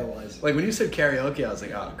time. Man. Yeah, it was. Like when you said karaoke, I was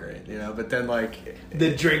like, oh great, But then like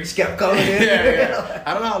The drinks kept coming in. yeah.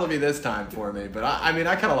 I don't know how it'll be this time for me, but I mean,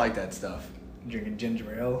 I kind of like that stuff. Drinking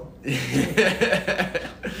ginger ale. Yeah.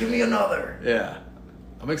 Give me another. Yeah,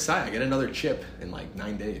 I'm excited. I get another chip in like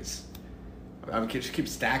 9 days. I just keep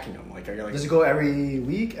stacking them. Like I got like. Does it go every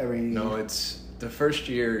week? No, it's the first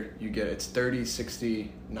year you get it's 30,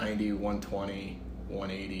 60, 90, 120,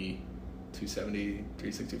 180, 270,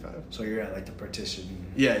 365. So you're at like the partition.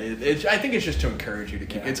 Yeah, I think it's just to encourage you to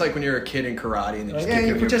keep. Yeah. It's like when you're a kid in karate and they just yeah, keep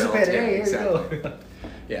you giving you participated. belts. Hey, here exactly. you go.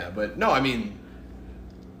 Yeah, but no, I mean,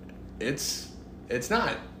 it's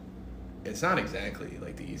not exactly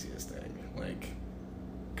like the easiest thing, like,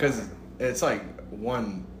 because it's like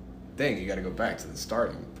one thing you got to go back to the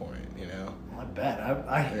starting point, I bet.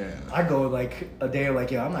 Yeah. I go like a day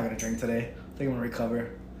like, I'm not gonna drink today. I think I'm gonna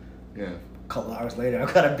recover. Yeah. A couple hours later,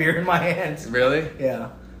 I've got a beer in my hands. Really? Yeah,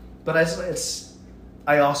 but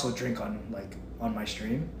I also drink on my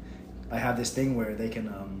stream. I have this thing where they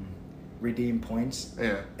can redeem points.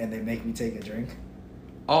 Yeah. And they make me take a drink.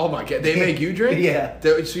 Oh my God! They make you drink? Yeah.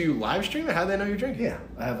 So you live stream it? How do they know you're drinking? Yeah,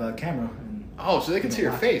 I have a camera. Oh, so they can see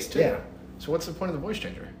your face too. Yeah. So what's the point of the voice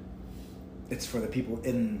changer? It's for the people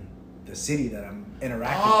in the city that I'm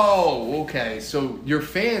interacting Oh, okay. So your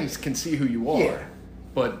fans can see who you are, Yeah.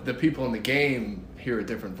 but the people in the game hear a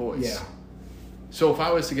different voice. with. Yeah. So if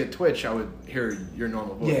I was to get Twitch, I would hear your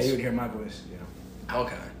normal voice. Yeah, you would hear my voice. Yeah.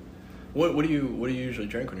 Okay. What do you usually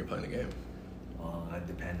drink when you're playing the game? It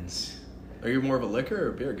depends. Are you more of a liquor or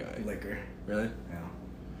a beer guy? Liquor. Really? Yeah.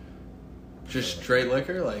 Just straight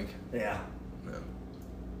liquor, like Yeah. no.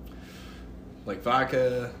 Like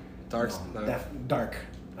vodka, dark. No. Dark.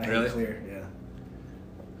 I Really? hate clear.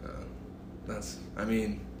 Yeah. That's. I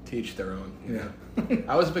mean, to each their own. You Yeah. know?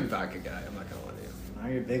 I was a big vodka guy. I'm not gonna lie to you. Now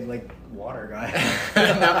you're a big water guy.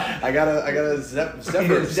 Now, I got a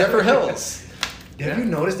Zephyr Hills. Have you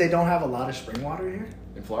noticed they don't have a lot of spring water here?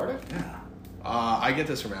 In Florida? Yeah. I get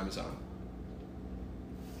this from Amazon.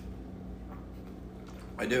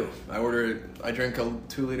 I do. I drink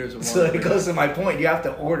 2 liters of water. So it goes to my point. You have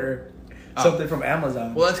to order something from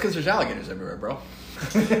Amazon. Well, that's because there's alligators everywhere, bro.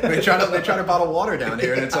 they try to bottle water down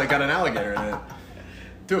here, and it's like got an alligator in it.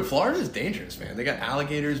 Dude, Florida's dangerous, man. They got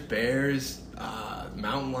alligators, bears,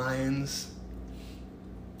 mountain lions,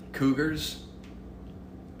 cougars.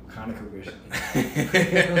 What kind of cougars?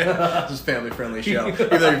 This is a family-friendly show.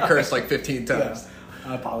 Even though you've cursed like 15 times. Yeah.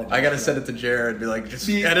 I apologize. I gotta send it to Jared and be like, just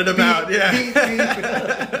Beep, edit them beep, out. Yeah. beep, beep.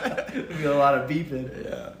 There'll be a lot of beeping.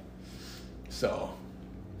 Yeah. So,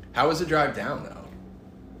 how was the drive down though?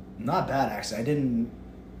 Not bad, actually.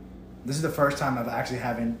 This is the first time I've actually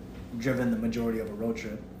haven't driven the majority of a road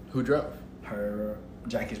trip. Who drove?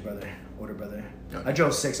 Jackie's brother, older brother. Okay. I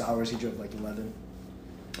drove 6 hours. He drove like 11.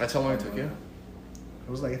 That's how long it took you. It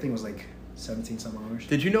was I think it was 17 some hours.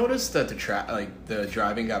 Did you notice that the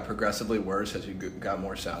driving got progressively worse as you got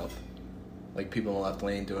more south? Like people in the left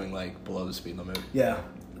lane doing below the speed limit. Yeah,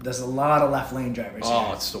 there's a lot of left lane drivers. Oh,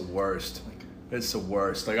 here. it's the worst. It's the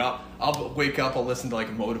worst. I'll wake up, I'll listen to a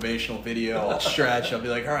motivational video, I'll stretch, I'll be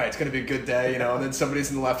like, all right, it's gonna be a good day, and then somebody's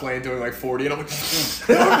in the left lane doing 40, and I'm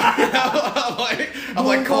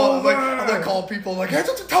like, calling people, hey,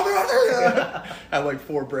 tell me about this. I have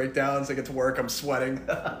 4 breakdowns. I get to work, I'm sweating.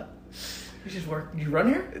 You just work. You run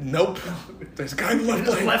here? Nope. There's a guy in the left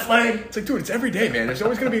lane. Left lane. It's dude, it's every day, man. There's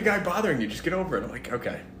always gonna be a guy bothering you. Just get over it. I'm like,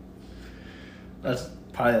 okay. That's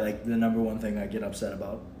probably the number one thing I get upset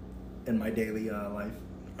about in my daily life.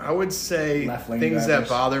 I would say Left lane things drivers. that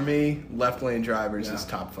bother me, left lane drivers Yeah. is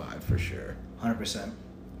top 5 for sure. 100%.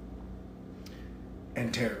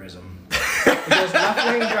 And terrorism. It goes left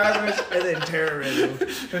lane drivers and then terrorism.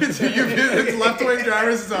 So it's left lane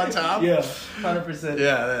drivers is on top? Yeah, 100%.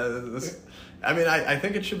 Yeah. I mean, I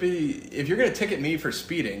think it should be, if you're going to ticket me for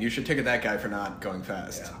speeding, you should ticket that guy for not going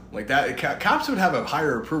fast. Yeah. Like that, cops would have a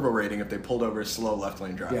higher approval rating if they pulled over slow left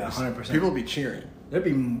lane drivers. Yeah, 100%. People would be cheering. There'd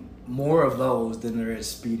be more of those than there is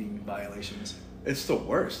speeding violations. It's the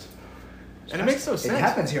worst. And it makes no sense. It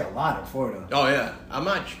happens here a lot in Florida. Oh yeah, I'm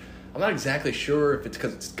not exactly sure if it's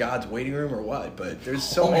because it's God's waiting room or what, but there's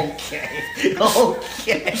so many.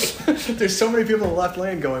 Okay. There's so many people in the left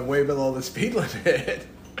lane going way below the speed limit.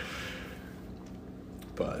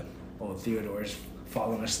 But Theodore's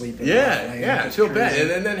falling asleep. I feel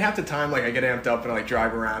bad. And then half the time, like I get amped up and I like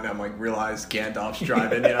drive around, and I'm like realize Gandalf's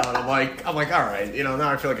driving, and I'm like, all right, now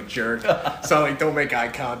I feel like a jerk. So I like don't make eye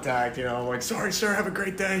contact, I'm like, sorry, sir, have a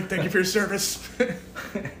great day, thank you for your service.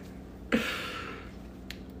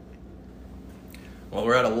 Well,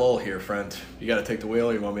 we're at a lull here, friend. You got to take the wheel,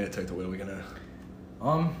 or you want me to take the wheel? What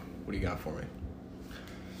do you got for me?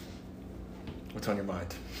 What's on your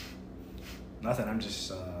mind? Nothing. I'm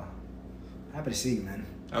just happy to see you, man.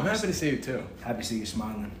 I'm happy to see you too. Happy to see you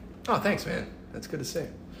smiling. Oh, thanks, man. That's good to see.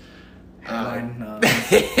 Hairline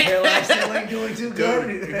still ain't doing too good.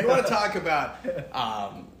 Dude, if you want to talk about,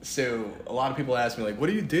 so a lot of people ask me like, what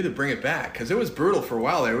do you do to bring it back? Because it was brutal for a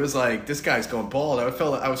while. It was like, this guy's going bald. I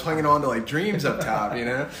felt like I was hanging on to like dreams up top,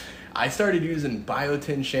 I started using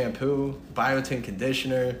Biotin shampoo, Biotin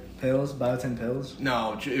conditioner. Pills? Biotin pills?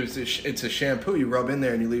 No, it's a shampoo you rub in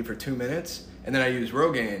there and you leave for 2 minutes. And then I use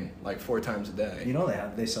Rogaine like 4 times a day.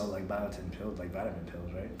 They sell like Biotin pills, like vitamin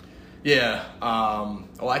pills, right? Yeah.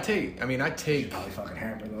 I take. You should probably fucking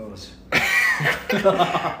hamper those.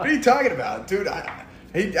 What are you talking about, dude? I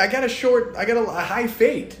got a high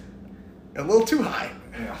fade. A little too high.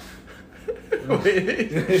 Yeah.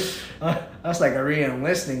 That's like a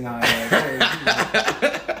re-enlisting high.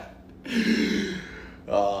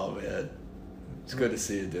 Oh, man. It's good to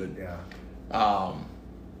see you, dude. Yeah.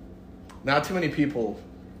 Not too many people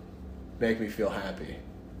make me feel happy.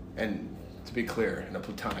 And to be clear, in a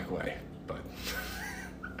platonic way, but...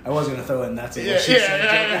 I was going to throw in that's what she said.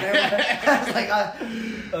 I was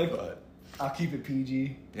like, I'll keep it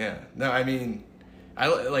PG. Yeah. No, I mean, I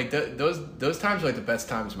like those times are like the best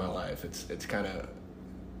times of my life. It's kind of...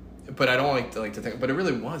 But I don't like to think... But it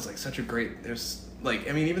really was like such a great... There's like...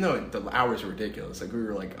 I mean, even though the hours were ridiculous, like we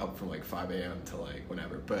were like up from like 5 a.m. to like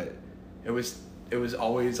whenever, but it was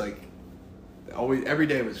always like... Always, every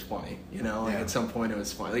day was funny, Like at some point it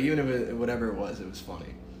was funny. Like even if whatever it was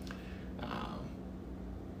funny.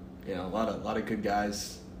 A lot of good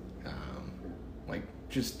guys. Like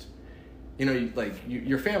just,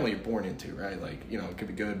 your family you're born into, right? Like it could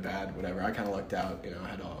be good, bad, whatever. I kind of lucked out. I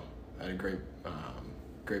had a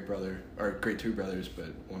great brother or great 2 brothers,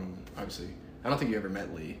 but one of them obviously. I don't think you ever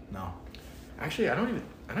met Lee. No. Actually, I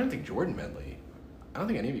don't think Jordan met Lee. I don't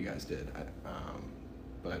think any of you guys did.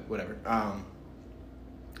 But whatever.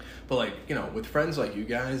 But like, with friends like you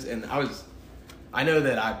guys, and I know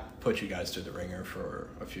that I put you guys through the ringer for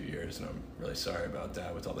a few years, and I'm really sorry about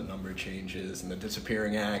that with all the number changes and the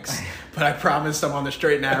disappearing acts. But I promise I'm on the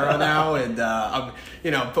straight and narrow now, and I'm,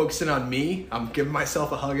 focusing on me. I'm giving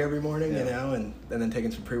myself a hug every morning, and then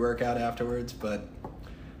taking some pre-workout afterwards. But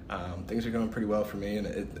things are going pretty well for me,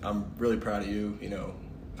 and I'm really proud of you.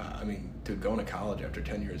 Dude, going to college after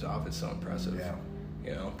 10 years off is so impressive. Yeah.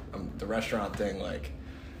 The restaurant thing, like,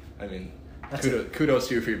 kudos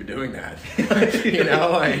to you for even doing that.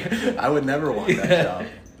 I would never want that job.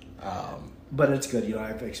 But it's good,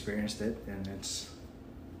 I've experienced it, and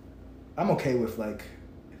I'm okay with like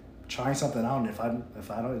trying something out. And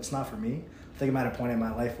if I don't, it's not for me. I think I'm at a point in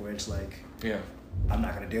my life where it's like, I'm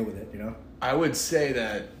not gonna deal with it. I would say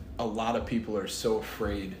that a lot of people are so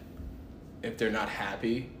afraid if they're not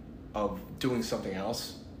happy of doing something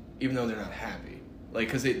else, even though they're not happy. Like,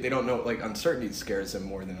 because they don't know, like, uncertainty scares them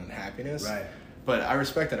more than unhappiness. Right. But I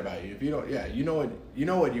respect that about you. If you don't, you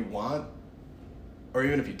know what you want, or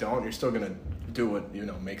even if you don't, you're still gonna do what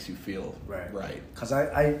makes you feel right. Because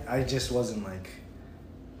I just wasn't like,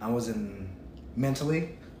 I wasn't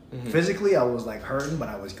mentally, physically I was like hurting, but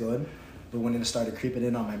I was good. But when it started creeping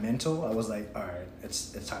in on my mental, I was like, all right,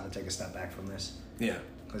 it's time to take a step back from this. Yeah.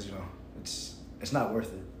 Because it's not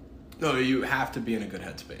worth it. No, you have to be in a good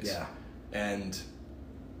headspace. Yeah. And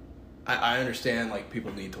I understand, like,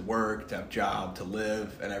 people need to work, to have a job, to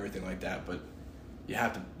live, and everything like that, but you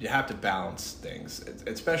have to balance things,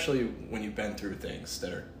 especially when you've been through things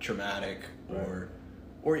that are traumatic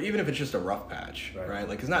or even if it's just a rough patch, right?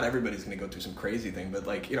 Like, because not everybody's going to go through some crazy thing, but,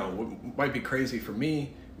 like, what might be crazy for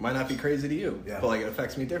me might not be crazy to you, but, like, it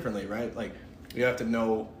affects me differently, right? Like, you have to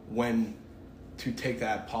know when to take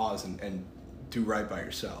that pause and do right by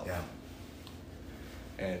yourself. Yeah.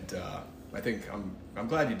 And I think I'm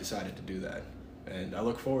glad you decided to do that, and I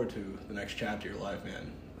look forward to the next chapter of your life, man.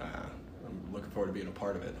 I'm looking forward to being a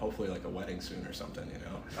part of it. Hopefully, like a wedding soon or something.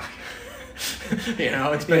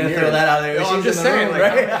 It's been years. Throw that out there. No, I'm just saying, room,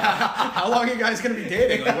 like, right? how long are you guys gonna be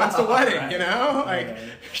dating? Like, when's the wedding? Right. Like, Right.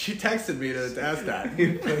 she texted me to ask that.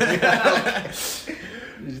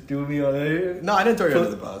 Just threw me on there. No, I didn't throw you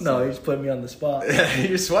under the bus. No, he just put me on the spot.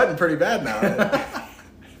 You're sweating pretty bad now.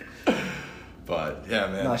 But yeah,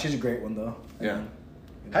 man. No, she's a great one though. Yeah.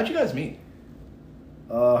 How'd you guys meet?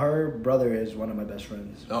 Her brother is one of my best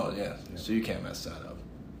friends. Oh yeah. So you can't mess that up.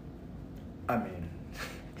 I mean,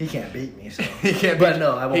 he can't beat me, so He can't. But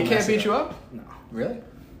no, I won't. He can't mess it beat you up. No. Really?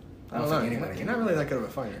 I don't think know. anybody You're can not do really that. that good of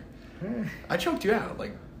a fighter. I choked you out.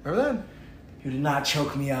 Like, remember that? You did not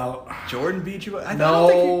choke me out. Jordan beat you up. I don't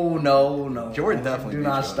think No. Jordan definitely Do beat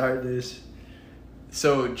not you up. start this.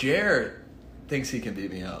 So Jared thinks he can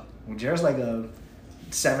beat me up. Well, Jared's like a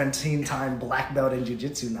 17-time black belt in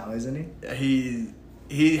jiu-jitsu now, isn't he?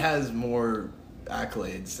 He has more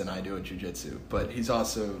accolades than I do in jiu-jitsu, but he's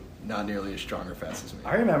also not nearly as strong or fast as me.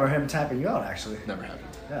 I remember him tapping you out, actually. Never happened.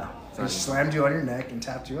 Yeah. He Not slammed you on your neck and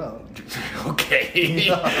tapped you out. Okay.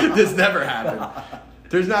 This never happened.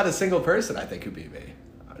 There's not a single person I think who beat me.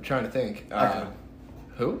 I'm trying to think. I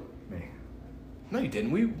Who? Me. No, you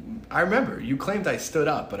didn't. I remember. You claimed I stood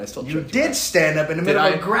up, but I still You choked you did out. stand up in the middle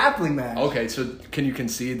of a grappling match. Okay, so can you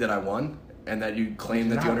concede that I won? And that you claim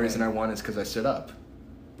that the Not only reason I really. won is because I stood up?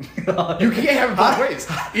 You You can't have it both ways.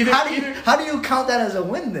 How do you count that as a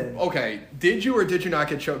win then? Okay, did you or did you not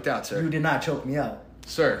get choked out, sir? You did not choke me out.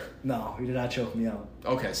 Sir. No, you did not choke me out.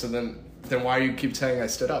 Okay, so then why do you keep saying I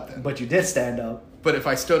stood up then? But you did stand up. But if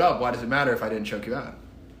I stood up, why does it matter if I didn't choke you out?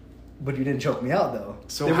 But you didn't choke me out though.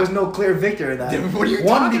 So there was no clear victor in that. Then what are you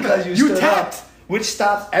One, talking because about? you You stood tapped. up, which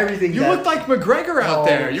stops everything. You that- looked like McGregor out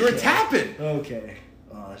there. You were Okay. tapping. Okay.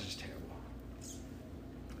 Oh, that's just terrible.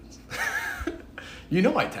 You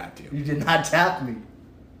know I tapped you. You did not tap me.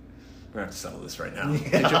 We're gonna have to settle this right now.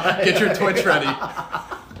 Yeah. Get your Twitch ready.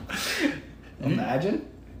 Imagine.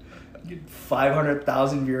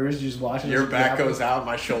 500,000 viewers just watching. Your this back grapple. goes out,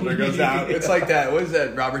 my shoulder goes out. It's like that. What is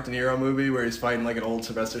that Robert De Niro movie where he's fighting like an old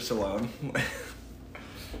Sylvester Stallone?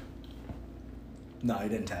 No, you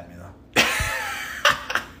didn't tap me though.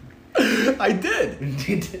 I did.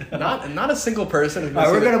 You did. Not a single person. All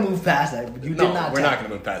right, we're gonna move past that. But you No, did not. we're tap not going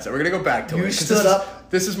to move past that. We're going to go back to You it. 'cause stood this is- up.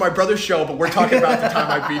 This is my brother's show, but we're talking about the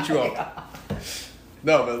time I beat you up.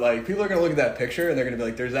 No, but like people are going to look at that picture and they're going to be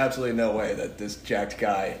like, "There's absolutely no way that this jacked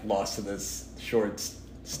guy lost to this short,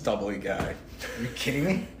 stubbly guy." Are you kidding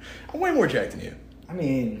me? I'm way more jacked than you. I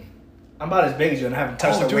mean, I'm about as big as you and I haven't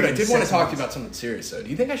touched Oh, a dude, weight I in did want to 6 talk to you months. about something serious. though. Do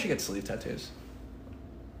you think I should get sleeve tattoos,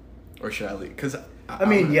 or should I leave? Because I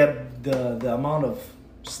mean, yeah, the amount of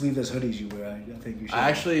sleeveless hoodies you wear, I think you should. I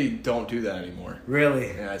actually don't do that anymore. Really?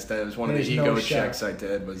 Yeah, that was one of the There's no ego shot. checks I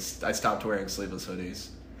did. Was I stopped wearing sleeveless hoodies.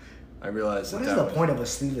 I realized What that is that the was, point of a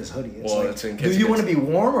sleeveless hoodie? It's Well, like, it's in do case you it want to gets- be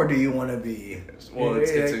warm or do you want to be? Well, it's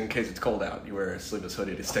in case it's cold out. You wear a sleeveless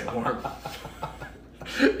hoodie to stay warm.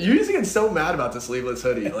 You used to get so mad about the sleeveless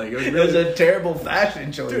hoodie. Like it was It really, was a terrible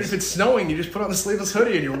fashion choice. dude. If it's snowing, you just put on the sleeveless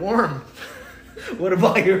hoodie and you're warm. What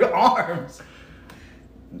about your arms?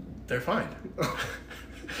 They're fine.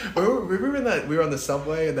 Remember that we were on the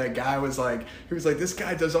subway and that guy was like, this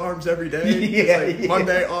guy does arms every day. Yeah, It's like, yeah.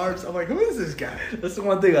 Monday arms. I'm like, who is this guy? That's the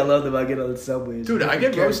one thing I loved about getting on the subway. is Dude, I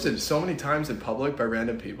get different roasted so many times in public by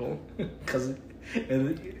random people. because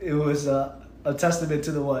it was a testament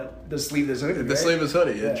to the sleeveless hoodie. The right? sleeveless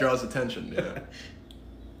hoodie, Yeah. it draws attention. Yeah,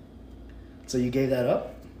 So you gave that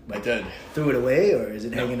up? I did. Threw it away, or is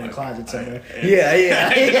it hanging in I- a closet somewhere? I- Yeah.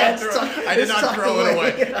 I did not it's throw, tucked- I did it's not tucked throw it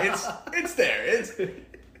away. Yeah. It's there.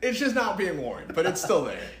 It's just not being worn, but it's still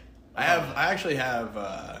there. I actually have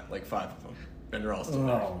like 5 of them, and they're all still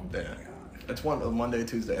Oh, there. Yeah. It's one Monday,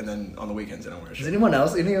 Tuesday, and then on the weekends I don't wear a Does shirt. anyone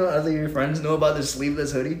else, any other of your friends know about the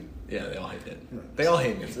sleeveless hoodie? Yeah, they all hate it. They all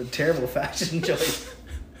hate me. It's a terrible fashion choice.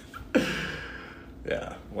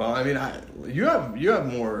 Yeah. Well, I mean, you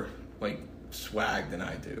have more like swag than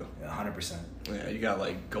I do. 100%. Yeah, you got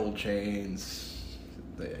like gold chains.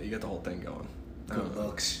 You got the whole thing going. Good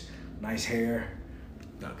looks, nice hair.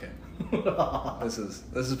 Okay. This is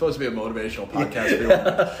supposed to be a motivational podcast.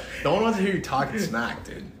 People. No one wants to hear you talking smack,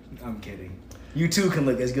 dude. I'm kidding. You too can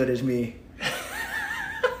look as good as me.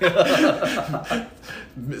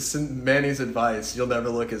 Manny's advice: you'll never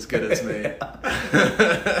look as good as me.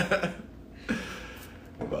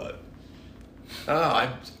 But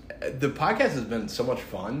the podcast has been so much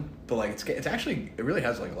fun. But like, it's actually, it really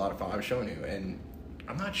has like a lot of fun. I was showing you, and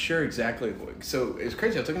I'm not sure exactly. So it's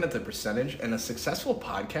crazy. I was looking at the percentage, and a successful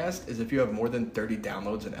podcast is if you have more than 30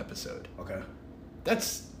 downloads an episode. Okay.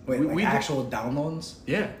 That's Wait, we actual downloads?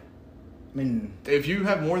 Yeah. I mean, If you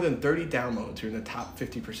have more than 30 downloads, you're in the top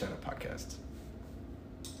 50% of podcasts.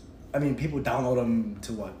 People download them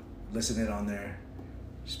to what? Listen it on their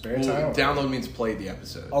spare Well, time? download means play the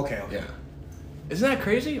episode. Okay. Yeah. Isn't that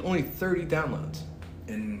crazy? Only 30 downloads.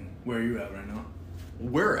 And where are you at right now?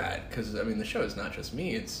 We're at, because the show is not just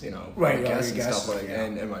me, it's Right, guests your and guests, stuff like yeah.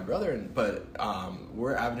 and my brother, but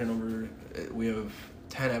we're averaging over, we have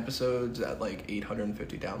 10 episodes at like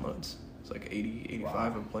 850 downloads. It's like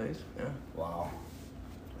 85 in plays. Yeah. Wow.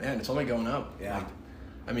 Yeah, and it's only going up. Yeah.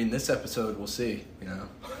 This episode, we'll see,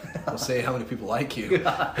 We'll see how many people like you.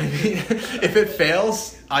 If it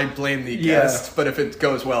fails, I blame the guest, but if it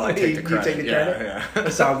goes well, I take the credit. You take the credit? Yeah.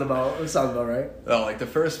 It sounds about right. Oh, like the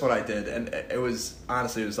first one I did, and it was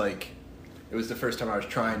the first time I was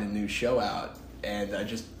trying a new show out, and I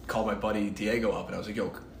just called my buddy Diego up, and I was like,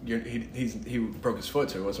 "Yo, he broke his foot,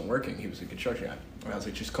 so he wasn't working. He was a construction guy." And I was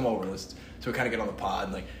like, "Just come over, let's." So we kind of get on the pod,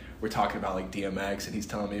 and like we're talking about like DMX, and he's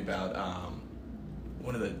telling me about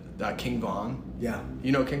one of the King Von. Yeah.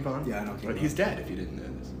 You know King Von? Yeah, I know King But Von. he's dead. If you didn't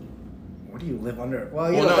know this. What do you live under?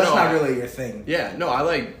 Well, Well, that's not really your thing. Yeah, no, I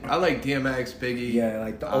like DMX, Biggie. Yeah,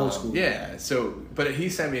 like the old school. Yeah, so but he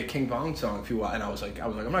sent me a King Von song a few while, and I was like,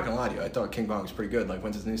 I'm not gonna lie to you, I thought King Von was pretty good. Like,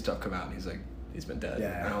 when's his new stuff come out? And he's like, he's been dead.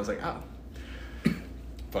 Yeah. And I was like, oh.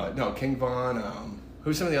 But no, King Von.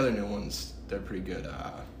 Who's some of the other new ones? They're pretty good.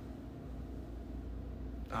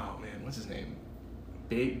 Oh man, what's his name?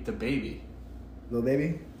 The Baby. Lil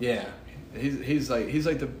Baby? Yeah, he's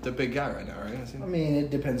like the big guy right now, right? It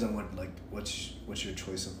depends on what's your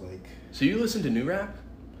choice of like. So you listen to new rap?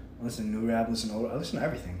 I listen to new rap, I listen to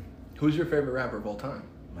everything. Who's your favorite rapper of all time?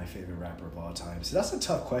 My favorite rapper of all time. So that's a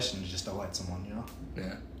tough question just to like someone,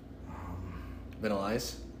 Yeah. Vanilla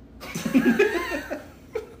Ice.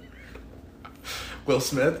 Will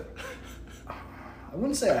Smith. I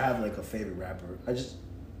wouldn't say I have like a favorite rapper.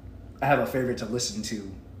 I have a favorite to listen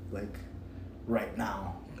to, like right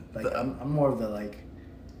now. Like I'm more of the like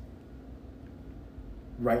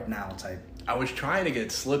right now type. I was trying to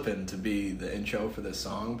get Slippin' to be the intro for this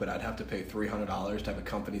song, but I'd have to pay $300 to have a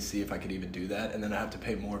company see if I could even do that, and then I'd have to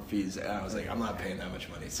pay more fees. And I was like, I'm not paying that much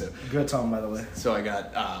money. So good song, by the way. So I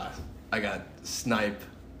got Snipe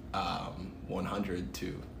 100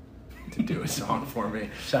 to do a song for me.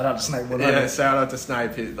 Shout out to Snipe 100. Yeah, shout out to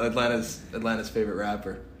Snipe, Atlanta's favorite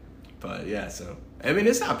rapper. But yeah, so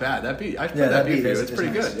it's not bad. That beat, I played that beat for you. It's pretty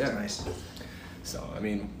nice. good. Yeah. It's nice. So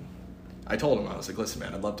I told him, I was like, listen,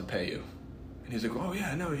 man, I'd love to pay you. And he's like, oh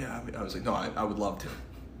yeah, no, yeah. I was like, no, I would love to.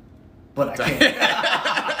 But I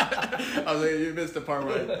can't. I was like, you missed the part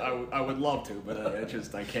where I would love to, but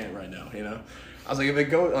I can't right now, I was like, if it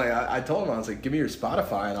goes, like, I told him, I was like, give me your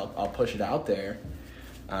Spotify and I'll push it out there.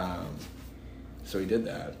 So he did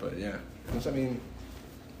that, but yeah, it was,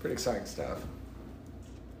 pretty exciting stuff.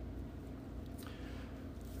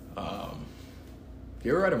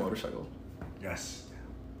 You ever ride a motorcycle? Yes.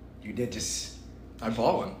 You did just. I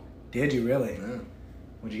bought one. Did you really? Yeah.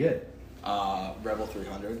 What'd you get? Rebel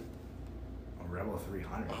 300. A Rebel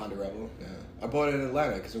 300. A Honda Rebel. Yeah. I bought it in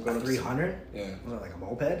Atlanta because we're going a 300? Yeah. Was it like a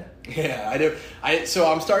moped? Yeah, I do.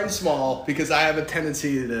 So I'm starting small because I have a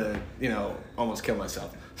tendency to, almost kill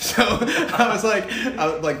myself. So I was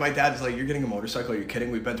like, my dad was like, "You're getting a motorcycle? Are you kidding?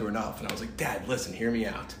 We've been through enough." And I was like, "Dad, listen, hear me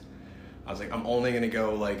out." I was like, "I'm only gonna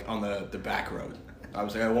go like on the back road." I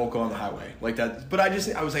was like, "I won't go on the highway like that." But I was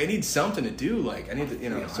like, I need something to do. Like, I need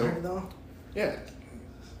to, so though? yeah.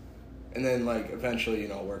 And then eventually,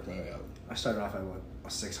 work my way up. I started off at what, a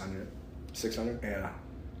 600. 600? Yeah.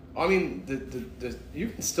 The you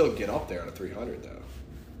can still get up there on a 300 though.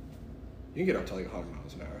 You can get up to 100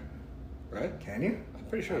 miles an hour, right? Can you? I'm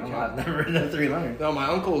pretty sure you can. I've never ridden a 300. No, my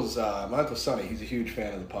uncle Sonny, he's a huge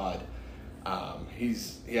fan of the pod.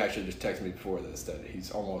 He actually just texted me before this that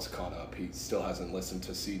he's almost caught up. He still hasn't listened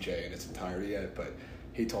to CJ in its entirety yet, but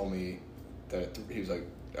he told me that he was like,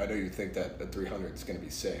 I know you think that a 300 is going to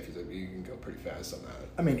be safe. He's like, you can go pretty fast on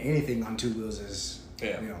that. Anything on two wheels is,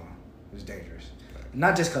 is dangerous. Right.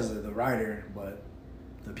 Not just because of the rider, but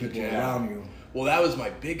the people around you. Well, that was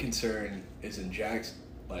my big concern is in Jack's,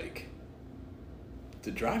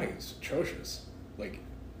 the driving is atrocious. I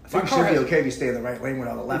think it should be okay if you stay in the right lane with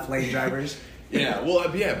all the left lane drivers. Yeah, well,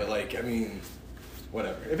 but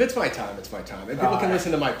whatever. If it's my time, it's my time. And people can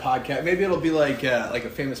listen to my podcast. Maybe it'll be like a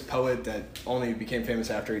famous poet that only became famous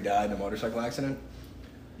after he died in a motorcycle accident.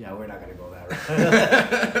 Yeah, we're not going to go that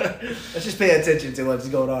route. Let's just pay attention to what's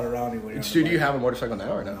going on around you. Do you have a motorcycle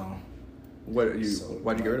now or no? No. Why'd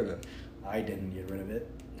you get rid of it? I didn't get rid of it.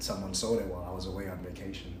 Someone sold it while I was away on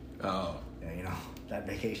vacation. Oh. Yeah, that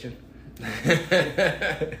vacation.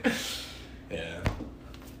 Yeah.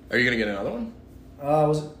 Are you going to get another one?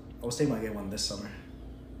 I was thinking about getting one this summer.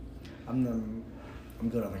 I'm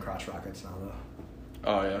good on the crotch rockets now though.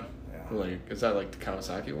 Oh yeah. Yeah. Like, is that like the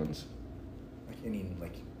Kawasaki ones? Like any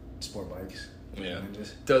like sport bikes. Yeah.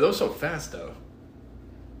 Ninjas. Those so fast though.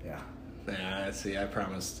 Yeah. Yeah. See, I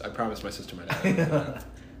promised my sister my dad.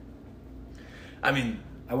 I mean,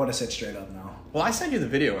 I want to sit straight up now. well, I sent you the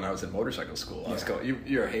video when I was in motorcycle school. I was Yeah. going.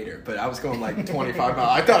 You're a hater, but I was going like 25 miles.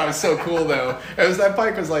 I thought I was so cool though. That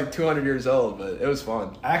bike was like 200 years old, but it was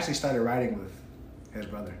fun. I actually started riding with his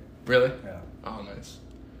brother. Really? Yeah. Oh, nice.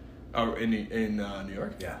 Oh, in New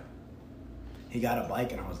York? Yeah. He got a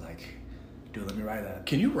bike, and I was like, dude, let me ride that.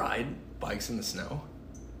 Can you ride bikes in the snow,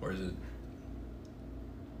 or is it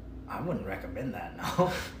I wouldn't recommend that,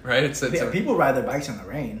 no. right? It's Yeah, people ride their bikes in the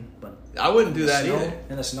rain, but I wouldn't do the that snow, either.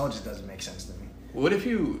 and the snow just doesn't make sense to me. What if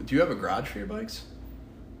do you have a garage for your bikes?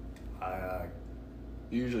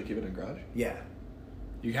 You usually keep it in a garage? Yeah.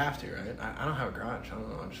 You have to, right? I don't have a garage. I don't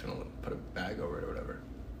know. I'm just going to put a bag over it or whatever.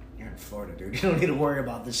 You're in Florida, dude. You don't need to worry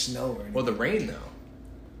about the snow or anything. Well, the rain, though.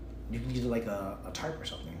 You can use like a tarp or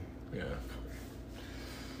something. Yeah.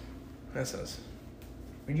 That says.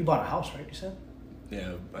 When you bought a house, right, you said?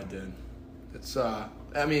 Yeah, I did. It's, I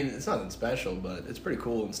mean, it's nothing special, but it's pretty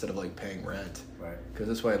cool instead of, like, paying rent. Right. Because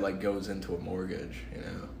this way it, like, goes into a mortgage, you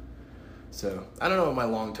know? So, I don't know what my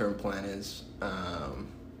long-term plan is. Kind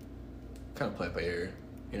of play it by ear.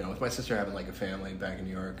 You know, with my sister having, like, a family back in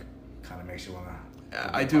New York. Kind of makes you want to...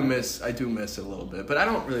 I do miss it a little bit, but I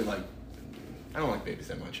don't like babies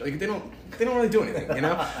that much. Like they don't really do anything, you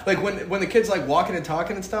know. Like when the kids like walking and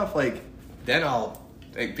talking and stuff, like then I'll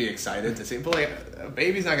like, be excited to see. But like a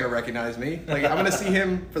baby's not gonna recognize me. Like I'm gonna see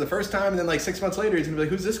him for the first time, and then like 6 months later, he's gonna be like,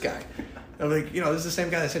 "Who's this guy?" I'm like, you know, this is the same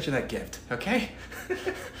guy that sent you that gift, okay?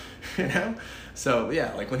 You know. So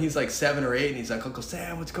yeah, like when he's like 7 or 8, and he's like, "Uncle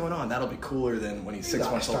Sam, what's going on?" That'll be cooler than when he's 6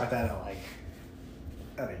 months old. Start that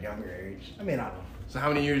at a younger age. I mean, I don't know. So how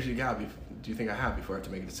many years do you think I have before I have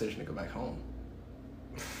to make a decision to go back home?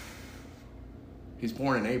 He's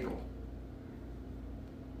born in April.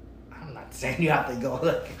 I'm not saying you have to go.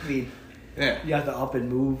 Like, I mean, Yeah. you have to up and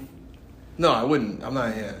move. No, I wouldn't. I'm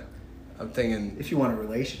not. Yeah. I'm thinking. If you want a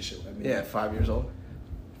relationship, I mean. Yeah, 5 years old.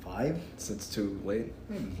 5? So it's too late.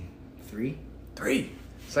 Maybe 3. 3.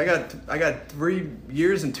 So I got 3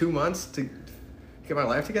 years and 2 months to get my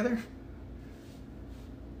life together.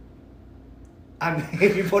 I mean,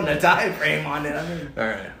 if you're putting a time frame on it, I mean. All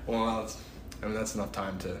right. Well, that's enough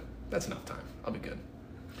time That's enough time. I'll be good.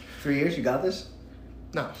 3 years, you got this?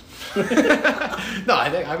 No. No,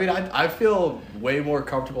 I feel way more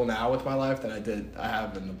comfortable now with my life than I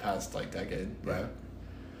have in the past like decade. Right.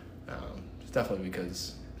 It's definitely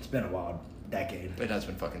because It's been a wild decade. it has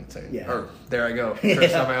been fucking insane. Yeah. Or there I go.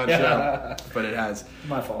 First time on my own show. But it has.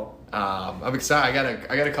 My fault. I'm excited.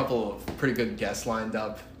 I got a couple of pretty good guests lined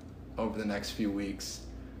up over the next few weeks.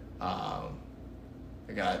 I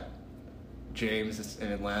got James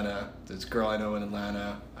in Atlanta. This girl I know in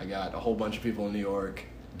Atlanta. I got a whole bunch of people in New York.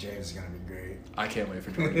 James is gonna be great. I can't wait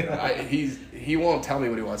for Jordan. He won't tell me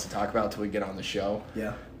what he wants to talk about till we get on the show.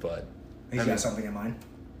 Yeah. But He's got something in mind.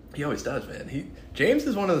 He always does, man. James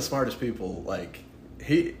is one of the smartest people. Like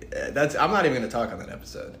I'm not even gonna talk on that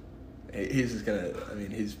episode. He's just gonna. I mean,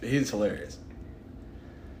 he's hilarious.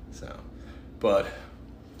 So, but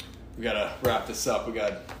we gotta wrap this up. We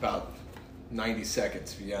got about 90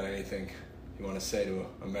 seconds. If you got anything you want to say to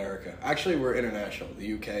America? Actually, we're international.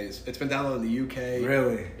 The UK's. It's been downloaded in the UK.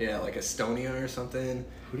 Really? Yeah, like Estonia or something.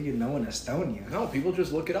 Who do you know in Estonia? No, people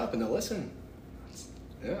just look it up and they'll listen.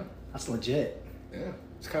 Yeah. That's legit. Yeah,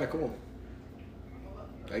 it's kind of cool.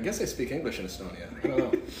 I guess they speak English in Estonia. I don't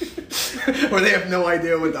know. Or they have no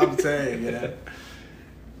idea what I'm saying, you know?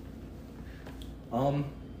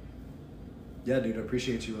 Yeah, dude, I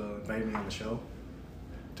appreciate you inviting me on the show.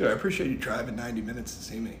 Dude, I appreciate you driving 90 minutes to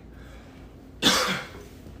see me.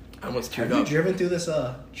 I almost teared Have you up. driven through this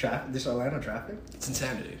this Atlanta traffic? It's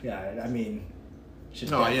insanity. Yeah, I mean,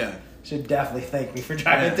 Yeah. should definitely thank me for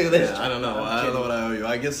driving through this. Yeah, I don't know. I'm I don't know kidding. what I owe you.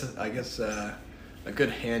 I guess a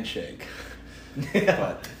good handshake. Yeah.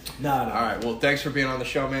 But No. all right. Well, thanks for being on the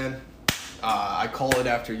show, man. I call it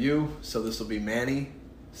after you, so this will be Manny.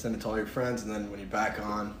 Send it to all your friends, and then when you're back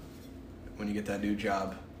on, when you get that new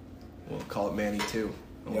job, we'll call it Manny too,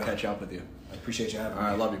 and we'll catch up with you. I appreciate you having me. All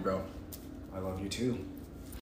right, I love you, bro. I love you too.